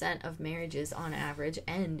 50% of marriages on average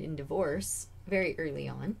end in divorce very early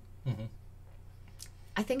on. Mm-hmm.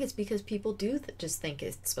 I think it's because people do just think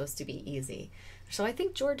it's supposed to be easy. So I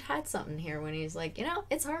think George had something here when he's like,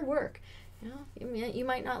 it's hard work. You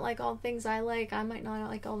might not like all the things I like. I might not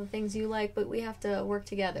like all the things you like, but we have to work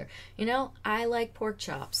together. I like pork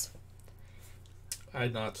chops. I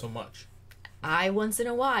not so much. I, once in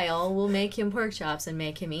a while, will make him pork chops and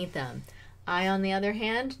make him eat them. I, on the other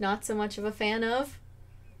hand, not so much of a fan of...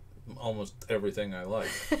 almost everything I like.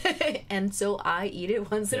 And so I eat it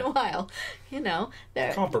once in a while.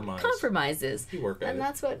 Compromises. You work at it. And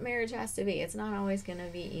that's what marriage has to be. It's not always going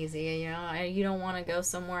to be easy. You don't want to go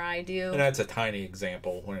somewhere I do. And that's a tiny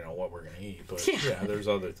example, what we're going to eat. But there's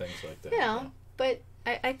other things like that. But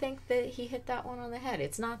I think that he hit that one on the head.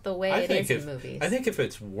 It's not the way it is in movies. I think if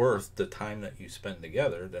it's worth the time that you spend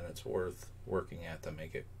together, then it's worth working at to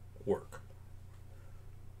make it work.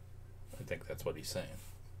 I think that's what he's saying.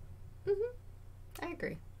 I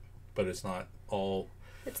agree. But it's not all...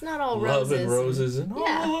 It's not all love roses. And roses and...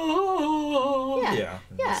 Yeah.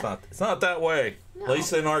 It's not that way. No. At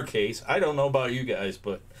least in our case. I don't know about you guys,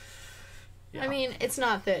 but... Yeah. I mean, it's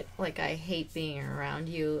not that, I hate being around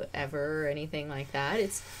you ever or anything like that.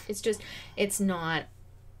 It's just... It's not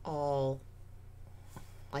all...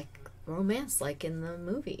 romance like in the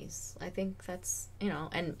movies. I think that's,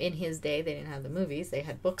 and in his day they didn't have the movies, they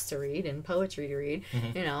had books to read and poetry to read.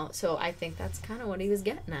 So I think that's kind of what he was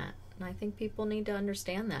getting at. And I think people need to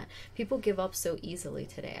understand that. People give up so easily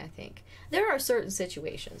today, I think. There are certain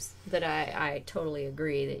situations that I totally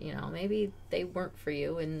agree that, maybe they weren't for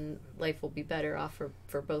you and life will be better off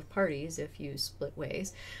for both parties if you split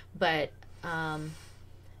ways. But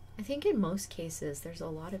I think in most cases there's a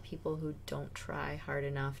lot of people who don't try hard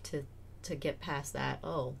enough to get past that,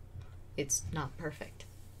 oh, it's not perfect.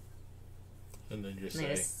 And then just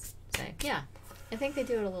say, yeah. I think they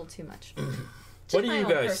do it a little too much. What do you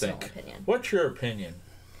guys think? Opinion. What's your opinion?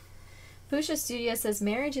 Pusha Studio says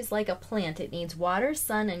marriage is like a plant. It needs water,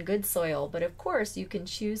 sun, and good soil. But of course, you can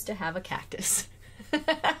choose to have a cactus.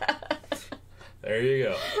 There you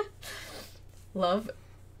go. Love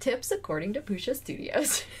tips according to Pusha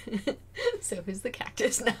Studios. So who's the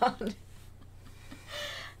cactus now?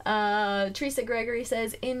 Teresa Gregory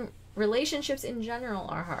says in relationships in general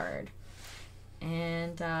are hard.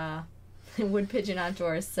 And Wood Pigeon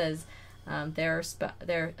Outdoors says their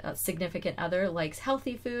significant other likes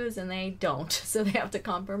healthy foods and they don't, so they have to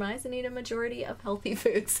compromise and eat a majority of healthy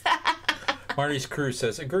foods. Marty's Crew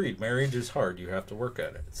says, agreed, marriage is hard, you have to work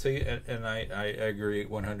at it. See, and I agree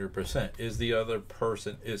 100%.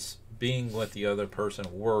 Is being with the other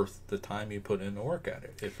person worth the time you put in to work at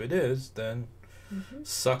it? If it is, then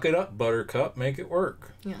suck it up, buttercup, make it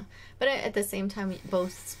work. Yeah, but at the same time,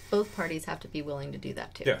 both parties have to be willing to do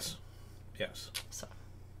that too. Yes. So,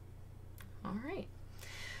 all right.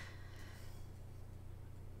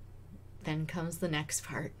 Then comes the next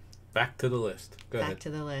part. Back to the list. Go ahead. Back to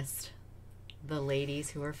the list. The ladies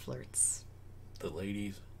who are flirts. The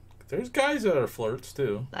ladies. There's guys that are flirts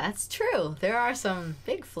too. That's true. There are some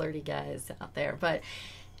big flirty guys out there. But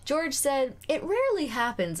George said, it rarely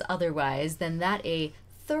happens otherwise than that a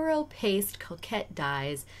thorough-paced coquette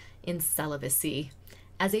dies in celibacy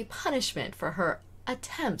as a punishment for her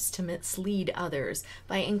attempts to mislead others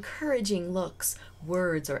by encouraging looks,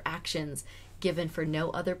 words, or actions given for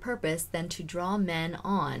no other purpose than to draw men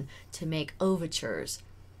on to make overtures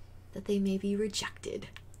that they may be rejected.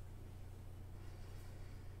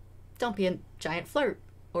 Don't be a giant flirt,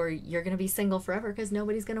 or you're going to be single forever because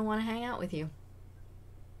nobody's going to want to hang out with you.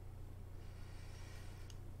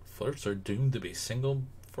 Flirts are doomed to be single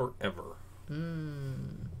forever. I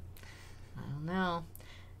don't know.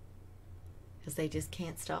 Because they just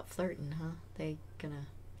can't stop flirting, huh?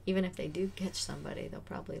 Even if they do catch somebody, they'll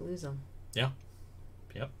probably lose them. Yeah.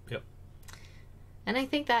 Yep. And I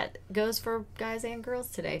think that goes for guys and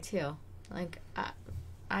girls today, too. Like,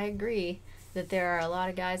 I agree that there are a lot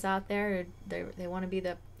of guys out there, they want to be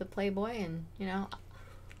the playboy and,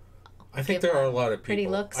 I think there are a lot of people. Pretty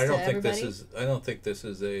looks I don't to think everybody. this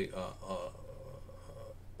is a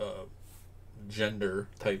gender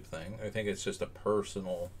type thing. I think it's just a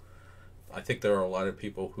personal. I think there are a lot of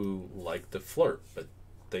people who like to flirt, but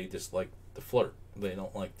they just like the flirt. They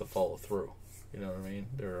don't like the follow through. You know what I mean?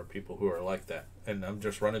 There are people who are like that, and I'm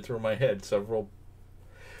just running through my head several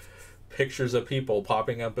pictures of people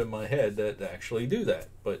popping up in my head that actually do that.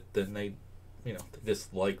 But then they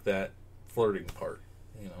just like that flirting part.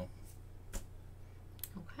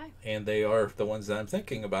 Okay. And they are the ones that I'm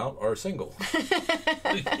thinking about are single.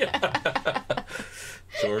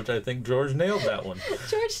 George, I think George nailed that one.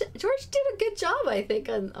 George did a good job, I think,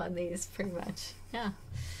 on these, pretty much. Yeah.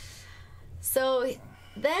 So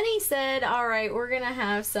then he said, all right, we're going to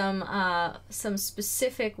have some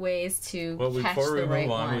specific ways to catch before we the right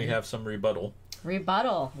move on, one. we have some rebuttal.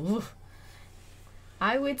 Ooh.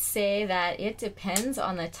 I would say that it depends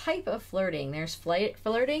on the type of flirting. There's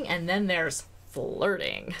flirting, and then there's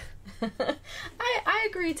flirting. I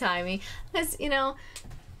agree, Timey. Because,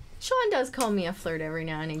 Sean does call me a flirt every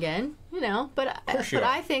now and again, but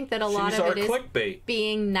I think that a lot of it is clickbait.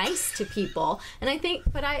 Being nice to people. And I think,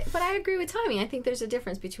 but I agree with Timey. I think there's a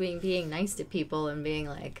difference between being nice to people and being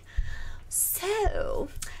like, so,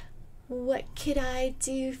 what could I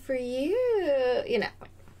do for you?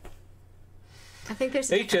 I think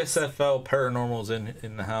there's a HSFL Paranormal's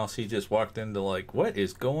in the house. He just walked into like, what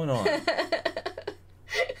is going on?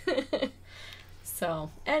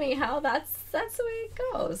 So, anyhow, that's the way it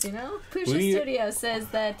goes, Pusha Studio says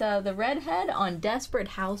that the redhead on Desperate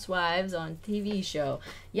Housewives on TV show.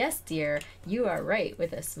 Yes, dear, you are right.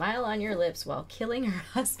 With a smile on your lips while killing her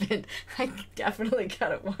husband. I definitely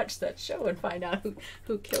gotta watch that show and find out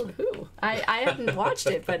who killed who. I haven't watched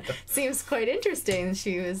it, but seems quite interesting.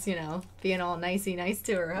 She was, being all nicey nice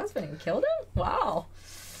to her husband and killed him? Wow.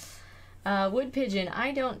 Wood Pigeon,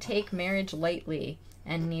 I don't take marriage lightly,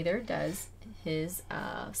 and neither does his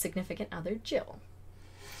significant other, Jill.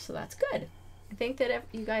 So that's good. I think that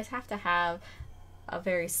you guys have to have a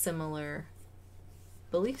very similar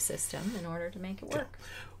belief system in order to make it work.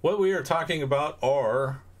 What we are talking about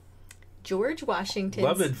are George Washington's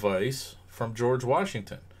love advice from George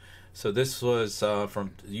Washington. So this was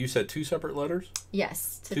from, you said 2 separate letters?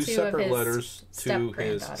 Yes, to two separate letters to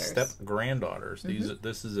his step-granddaughters. Step-Granddaughters.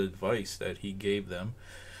 This is advice that he gave them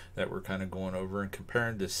that we're kind of going over and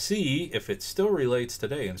comparing to see if it still relates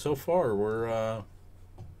today. And so far, we're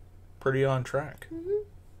pretty on track.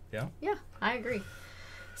 Yeah? Yeah, I agree.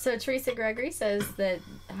 So Teresa Gregory says that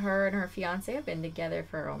her and her fiance have been together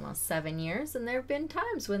for almost 7 years, and there have been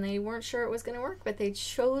times when they weren't sure it was going to work, but they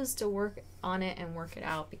chose to work on it and work it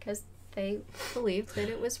out because they believed that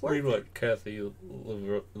it was worth Read it. what Kathy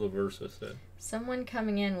Laversa said. Someone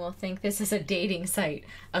coming in will think this is a dating site,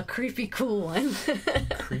 a creepy cool one.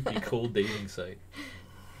 Creepy cool dating site.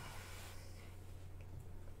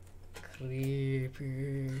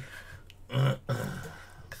 Creepy.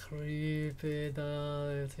 Creepy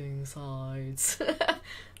dating sites.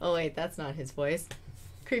 Oh wait, that's not his voice.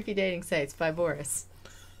 Creepy dating sites by Boris.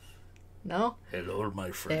 No? Hello,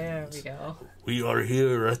 my friends. There we go. We are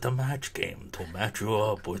here at the match game to match you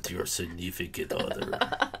up with your significant other.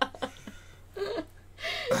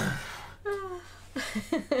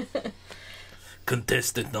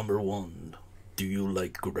 Contestant number 1. Do you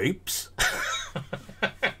like grapes?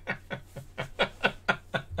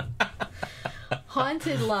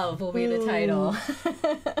 Haunted Love will be the title.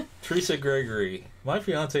 Teresa Gregory. My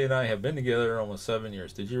fiance and I have been together almost 7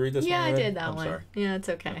 years. Did you read this one? Yeah, I already? did that I'm one. Sorry. Yeah, it's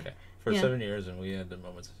okay. Okay. For 7 years, and we had the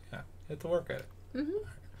moments. Yeah, you had to work at it.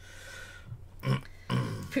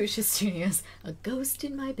 Pusha Studios, a ghost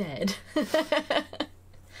in my bed.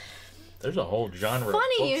 There's a whole genre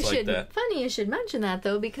Funny of books like that. you should mention that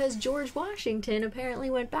though, because George Washington apparently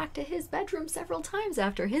went back to his bedroom several times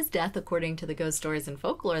after his death, according to the ghost stories and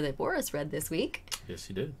folklore that Boris read this week. Yes,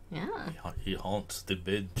 he did. Yeah. He haunts the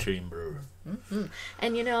bedchamber.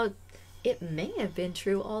 And you know, it may have been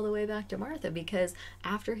true all the way back to Martha, because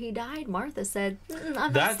after he died, Martha said, I'm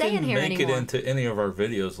not That staying didn't here make anymore. it into any of our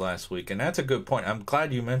videos last week, and that's a good point. I'm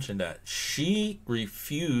glad you mentioned that. She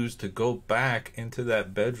refused to go back into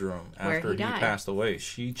that bedroom Where after he he died. passed away.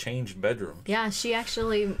 She changed bedrooms. Yeah, she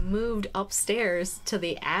actually moved upstairs to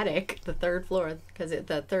the attic, the 3rd floor, because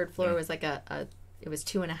the 3rd floor was like it was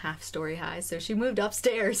 2.5 story high. So she moved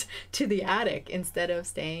upstairs to the attic instead of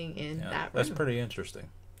staying in that room. That's pretty interesting.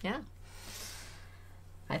 Yeah.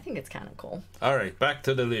 I think it's kind of cool. All right, back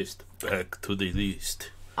to the list. Back to the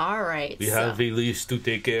list. All right. We have a list to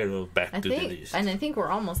take care of. Back to the list. And I think we're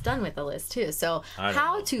almost done with the list too. So I don't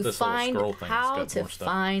how know. to This little find scroll thing's got more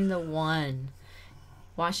stuff. the one.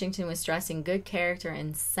 Washington was stressing good character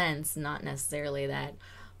and sense, not necessarily that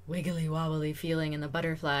wiggly wobbly feeling in the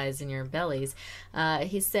butterflies in your bellies.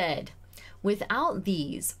 He said, without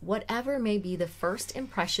these, whatever may be the first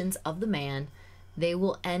impressions of the man, they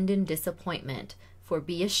will end in disappointment. For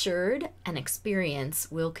be assured, an experience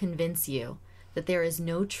will convince you that there is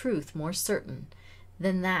no truth more certain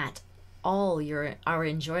than that all our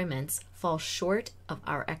enjoyments fall short of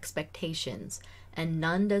our expectations, and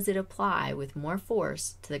none does it apply with more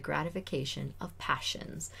force to the gratification of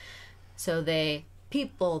passions. So the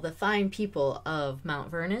fine people of Mount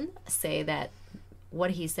Vernon say that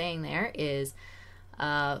what he's saying there is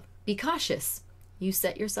be cautious. You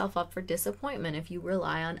set yourself up for disappointment if you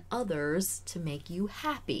rely on others to make you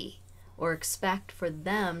happy or expect for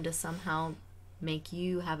them to somehow make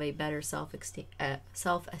you have a better self-esteem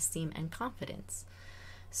and confidence.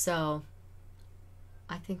 So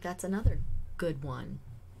I think that's another good one,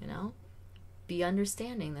 you know? Be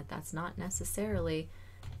understanding that that's not necessarily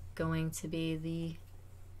going to be the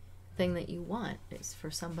thing that you want. It's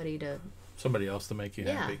for somebody else to make you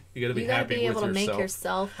Yeah. happy. You got to be you gotta happy be able with to yourself. make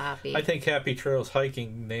yourself happy. I think Happy Trails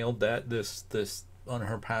Hiking nailed that this on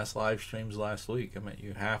her past live streams last week. I mean,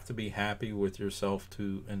 you have to be happy with yourself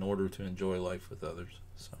in order to enjoy life with others.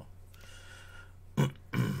 So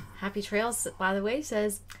Happy Trails, by the way,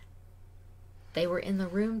 says they were in the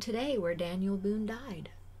room today where Daniel Boone died.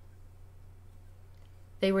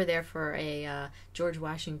 They were there for a George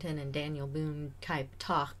Washington and Daniel Boone type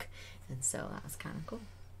talk, and so that was kind of cool.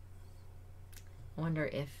 I wonder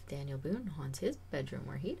if Daniel Boone haunts his bedroom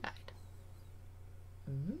where he died.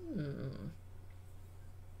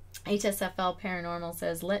 HSFL Paranormal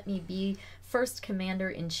says, let me be first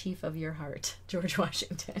commander-in-chief of your heart, George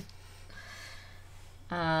Washington.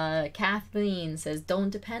 Kathleen says,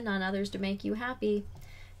 don't depend on others to make you happy.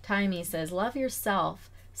 Timey says, love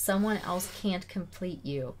yourself. Someone else can't complete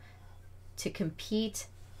you. To complete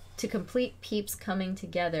peeps coming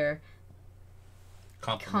together,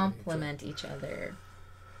 complement each other.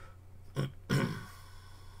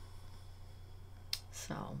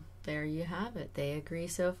 So there you have it. They agree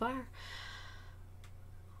so far.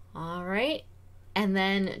 All right. And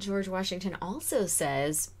then George Washington also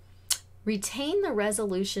says, retain the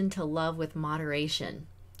resolution to love with moderation,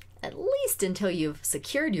 at least until you've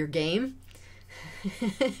secured your game.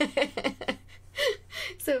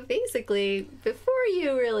 So basically, before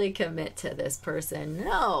you really commit to this person,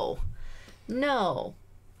 know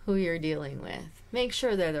who you're dealing with. Make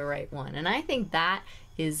sure they're the right one. And I think that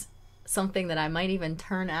is something that I might even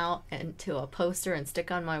turn out into a poster and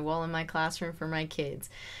stick on my wall in my classroom for my kids,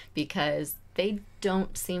 because they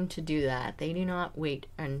don't seem to do that. They do not wait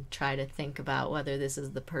and try to think about whether this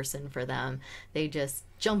is the person for them. They just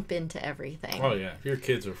jump into everything. Oh, yeah. If your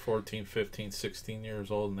kids are 14, 15, 16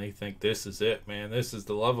 years old and they think this is it, man, this is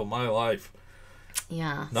the love of my life.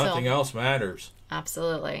 Yeah. Nothing else matters.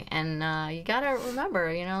 Absolutely. And you got to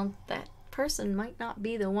remember, that person might not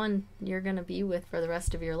be the one you're going to be with for the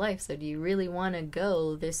rest of your life. So do you really want to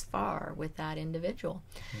go this far with that individual?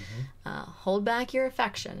 Mm-hmm. Hold back your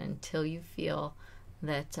affection until you feel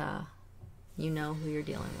that you know who you're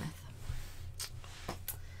dealing with.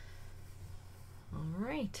 All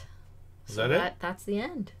right. Is that it? That's the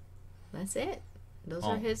end. That's it. Those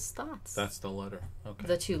are his thoughts. That's the letter. Okay.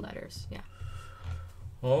 The 2 letters, yeah.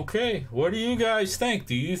 Okay, what do you guys think?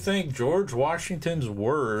 Do you think George Washington's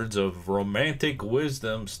words of romantic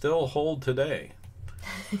wisdom still hold today?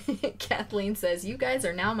 Kathleen says, you guys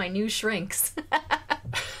are now my new shrinks.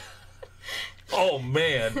 Oh,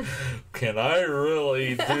 man. Can I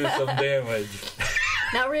really do some damage?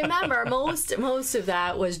 Now, remember, most of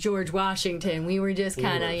that was George Washington. We were just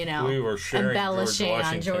kind of, we were embellishing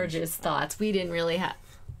on George's thoughts. We didn't really have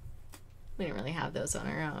those on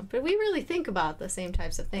our own, but we really think about the same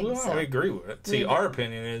types of things. Well, so. I agree with it. See, our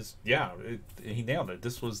opinion is, he nailed it.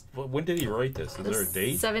 This was, when did he write this? Is there a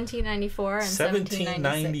date? 1794 and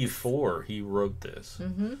 1794 he wrote this.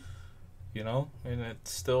 Mm-hmm. And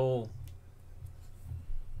it's still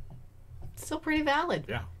pretty valid.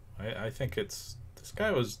 Yeah, I think this guy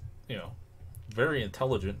was, very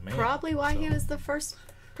intelligent man. Probably why he was the first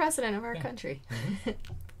president of our country. Mm-hmm.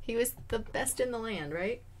 He was the best in the land,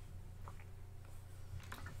 right?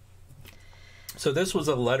 So this was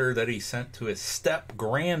a letter that he sent to his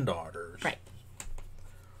step-granddaughters.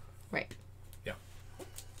 Right. Yeah.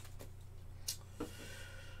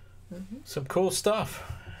 Mm-hmm. Some cool stuff.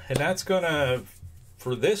 And that's going to,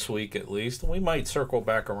 for this week at least, we might circle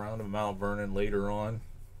back around to Mount Vernon later on.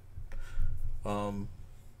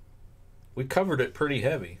 We covered it pretty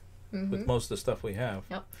heavy with most of the stuff we have.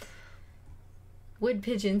 Yep. Wood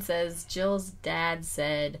Pigeon says, Jill's dad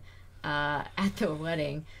said at the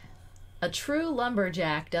wedding, a true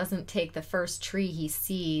lumberjack doesn't take the first tree he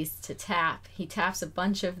sees to tap. He taps a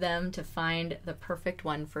bunch of them to find the perfect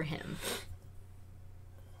one for him.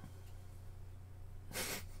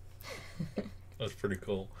 That's pretty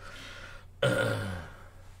cool. Oh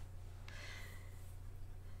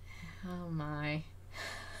my.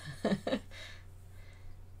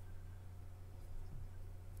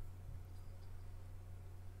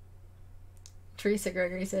 Teresa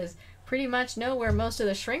Gregory says, pretty much know where most of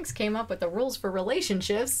the shrinks came up with the rules for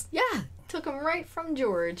relationships. Yeah, took them right from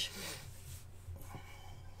George.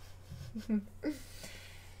 And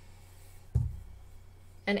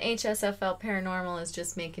HSFL Paranormal is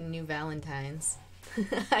just making new Valentines.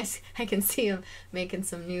 I can see him making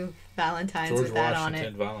some new Valentines George with that Washington on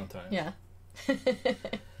it. Valentine. Yeah.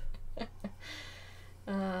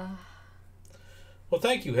 Well,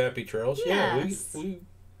 thank you, Happy Trails. Yes. Yeah,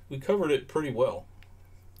 we covered it pretty well.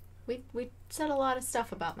 We said a lot of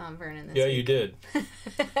stuff about Mount Vernon this week. week. You did.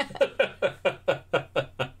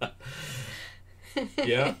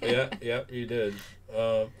 yeah, you did.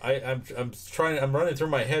 I'm running through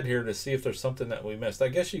my head here to see if there's something that we missed. I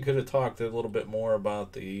guess you could have talked a little bit more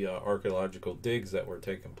about the archaeological digs that were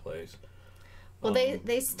taking place. Well,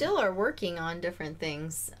 they still are working on different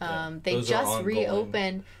things. They just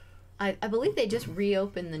reopened. I believe they just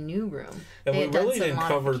reopened the new room. And we really didn't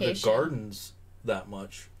cover the gardens that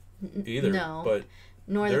much either. No, but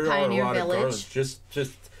nor there the Pioneer are a lot Village. Of gardens,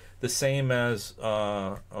 just the same as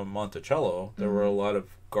Monticello. There were a lot of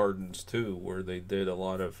gardens too, where they did a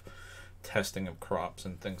lot of testing of crops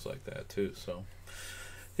and things like that too. So,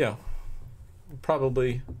 yeah,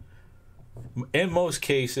 probably in most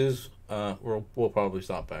cases, we'll probably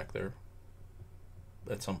stop back there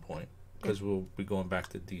at some point because we'll be going back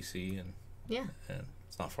to DC and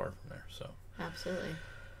it's not far from there. So absolutely.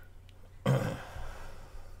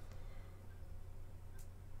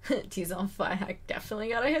 T's on fire. I definitely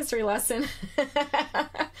got a history lesson.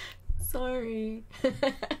 Sorry.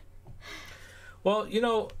 Well,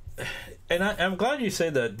 and I'm glad you say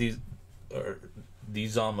that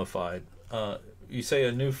de-zombified. You say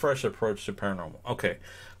a new, fresh approach to paranormal. Okay,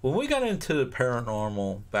 when we got into the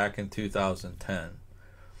paranormal back in 2010,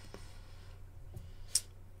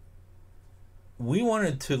 we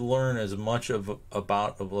wanted to learn as much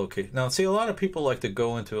about a location. Now, see, a lot of people like to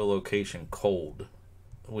go into a location cold,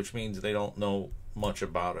 which means they don't know much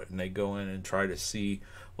about it, and they go in and try to see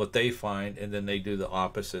what they find, and then they do the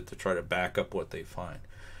opposite to try to back up what they find.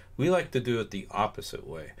 We like to do it the opposite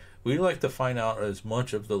way. We like to find out as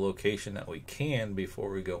much of the location that we can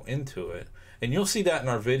before we go into it. And you'll see that in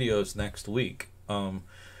our videos next week.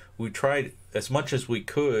 We tried as much as we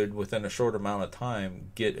could within a short amount of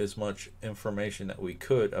time, get as much information that we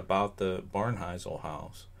could about the Barnheisel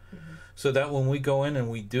house. Mm-hmm. So that when we go in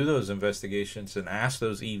and we do those investigations and ask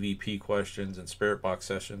those EVP questions and spirit box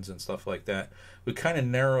sessions and stuff like that, we kind of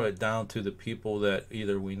narrow it down to the people that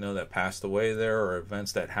either we know that passed away there, or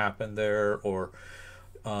events that happened there, or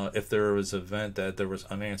if there was an event that there was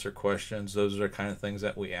unanswered questions. Those are the kind of things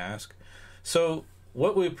that we ask. So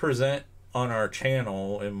what we present on our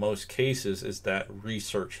channel in most cases is that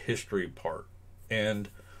research history part. And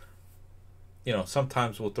you know,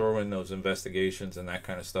 sometimes we'll throw in those investigations and that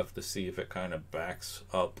kind of stuff to see if it kind of backs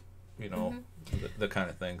up, you know, the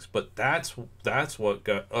kind of things. But that's what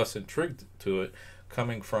got us intrigued to it,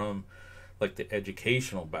 coming from like the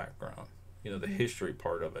educational background, you know, the history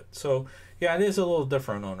part of it. So yeah, it is a little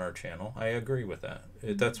different on our channel. I agree with that.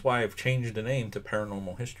 That's why I've changed the name to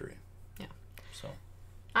Paranormal History. Yeah. So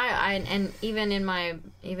and even in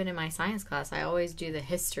my science class, I always do the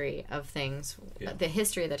history of things, the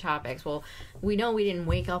history of the topics. Well, we know we didn't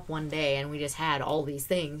wake up one day and we just had all these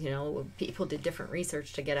things. You know, people did different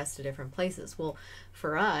research to get us to different places. Well,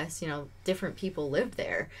 for us, you know, different people lived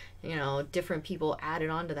there. You know, different people added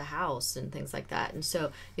on to the house and things like that. And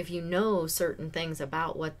so, if you know certain things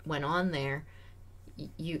about what went on there,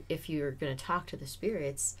 if you're going to talk to the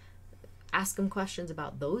spirits, ask them questions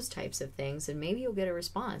about those types of things, and maybe you'll get a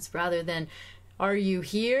response, rather than, are you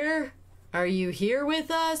here? Are you here with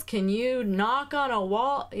us? Can you knock on a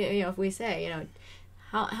wall? You know, if we say, you know,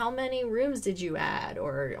 how many rooms did you add?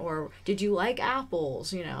 Or did you like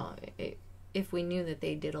apples? You know, if we knew that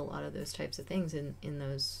they did a lot of those types of things in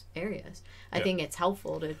those areas. I think it's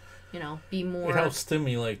helpful to, you know, be more... It helps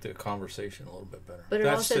stimulate the conversation a little bit better. But it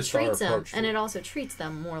also treats them, and it also treats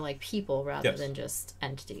them more like people rather than just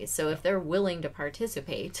entities. So if they're willing to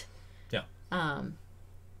participate,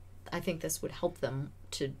 I think this would help them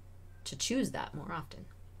to choose that more often.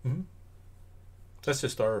 Mm-hmm. That's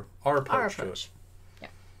just our approach to it. Yeah.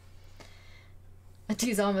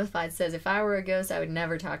 De-Zombified says, if I were a ghost, I would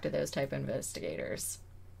never talk to those type of investigators.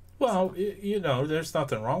 Well, you know, there's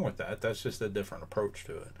nothing wrong with that. That's just a different approach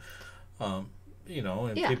to it. You know,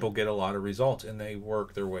 and people get a lot of results, and they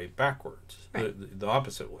work their way backwards, the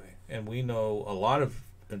opposite way. And we know a lot of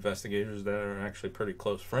investigators that are actually pretty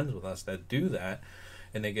close friends with us that do that,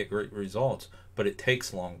 and they get great results. But it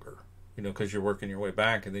takes longer, you know, because you're working your way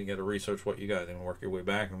back, and then you got to research what you got, and work your way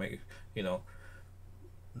back and make, you know,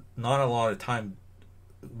 not a lot of time.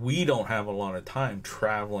 We don't have a lot of time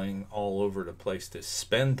traveling all over the place to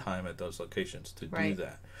spend time at those locations to do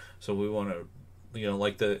that. So we want to, you know,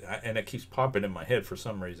 like and it keeps popping in my head for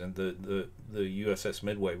some reason, the USS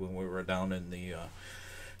Midway, when we were down in the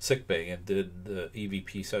sick bay and did the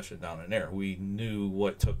EVP session down in there. We knew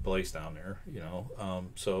what took place down there, you know,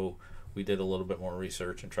 so we did a little bit more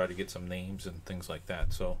research and tried to get some names and things like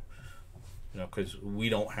that. So, you know, because we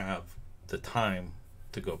don't have the time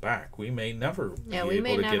to go back. We may never be able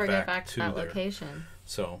to get back to that location.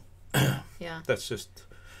 So, that's just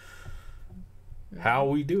how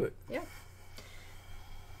we do it. Yeah.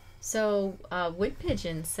 So, Wood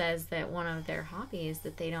Pigeon says that one of their hobbies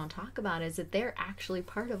that they don't talk about is that they're actually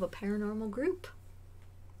part of a paranormal group.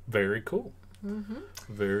 Very cool. Mm-hmm.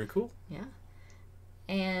 Very cool. Yeah.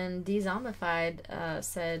 And De-Zombified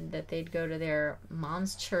said that they'd go to their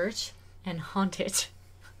mom's church and haunt it.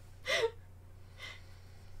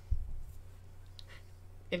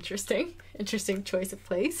 Interesting choice of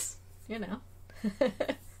place, you know.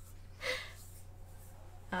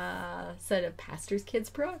 Said a pastor's kid's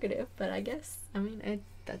prerogative, but I guess, I mean,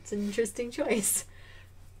 that's an interesting choice.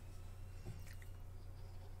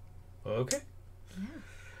 Okay.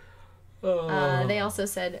 Yeah. They also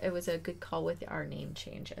said it was a good call with our name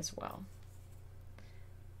change as well.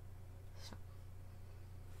 So.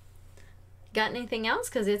 Got anything else?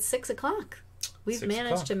 Because it's 6:00. We've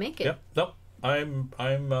managed to make it. Yep. Nope. I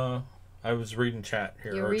was reading chat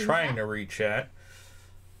here, or trying to read chat.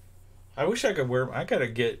 I wish I could I gotta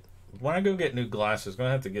get when I go get new glasses, I'm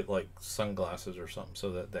gonna have to get like sunglasses or something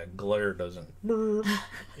so that glare doesn't, you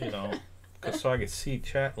know, so I can see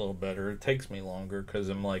chat a little better. It takes me longer because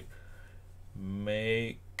I'm like,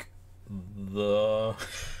 make the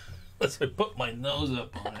as I put my nose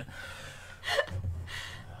up on it.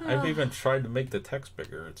 I've even tried to make the text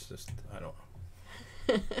bigger. It's just I don't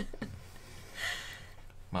know.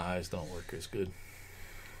 My eyes don't work as good.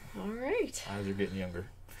 All right. Eyes are getting younger.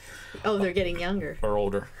 Oh, they're getting younger. Or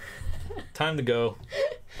older. Time to go.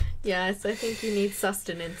 Yes, I think you need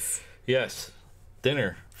sustenance. Yes.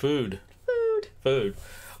 Dinner. Food. Food.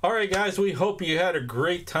 All right, guys. We hope you had a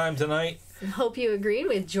great time tonight. I hope you agreed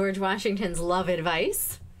with George Washington's love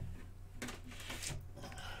advice.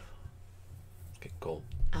 Get cold.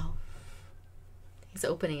 Oh. He's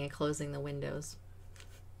opening and closing the windows.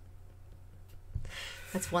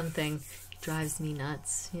 That's one thing. Drives me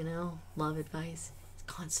nuts, you know? Love advice. He's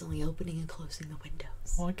constantly opening and closing the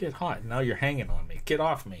windows. Well, I get hot. Now you're hanging on me. Get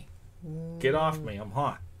off me. Get off me. I'm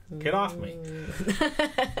hot. Get off me.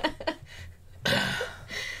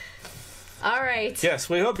 All right. Yes,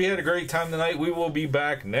 we hope you had a great time tonight. We will be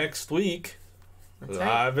back next week. That's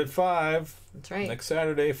live right. at 5. That's right. Next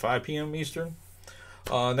Saturday, 5 p.m. Eastern.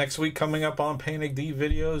 Next week, coming up on Panic D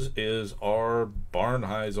Videos is our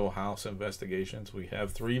Barnheisel House investigations. We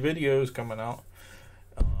have 3 videos coming out.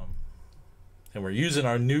 And we're using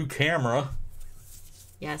our new camera.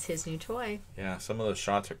 Yes, his new toy. Yeah, some of the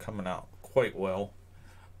shots are coming out quite well.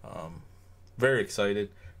 Very excited.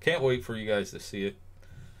 Can't wait for you guys to see it.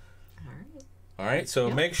 All right. All right, so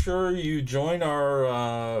make sure you join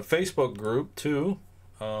our Facebook group, too.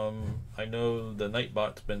 I know the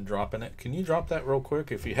Nightbot's been dropping it. Can you drop that real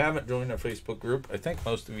quick? If you haven't joined our Facebook group, I think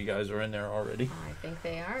most of you guys are in there already. I think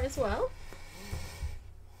they are as well.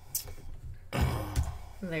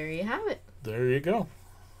 There you have it. There you go.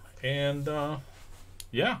 And,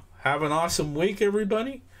 yeah, have an awesome week,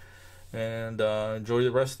 everybody. And enjoy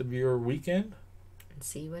the rest of your weekend. And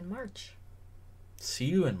see you in March. See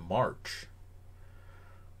you in March.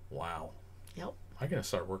 Wow. Yep. I gotta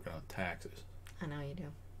start working on taxes. I know you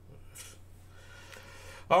do.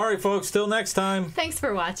 All right, folks. Till next time. Thanks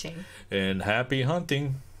for watching. And happy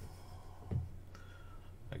hunting.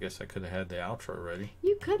 I guess I could have had the outro ready.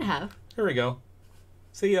 You could have. Here we go.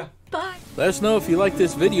 See ya. Bye. Let us know if you like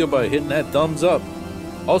this video by hitting that thumbs up.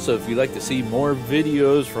 Also, if you'd like to see more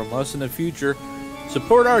videos from us in the future,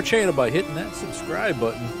 support our channel by hitting that subscribe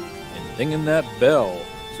button and dinging that bell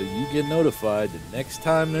so you get notified the next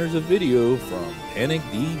time there's a video from Panic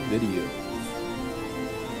D Videos.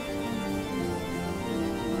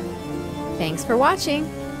 Thanks for watching.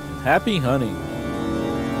 Happy hunting.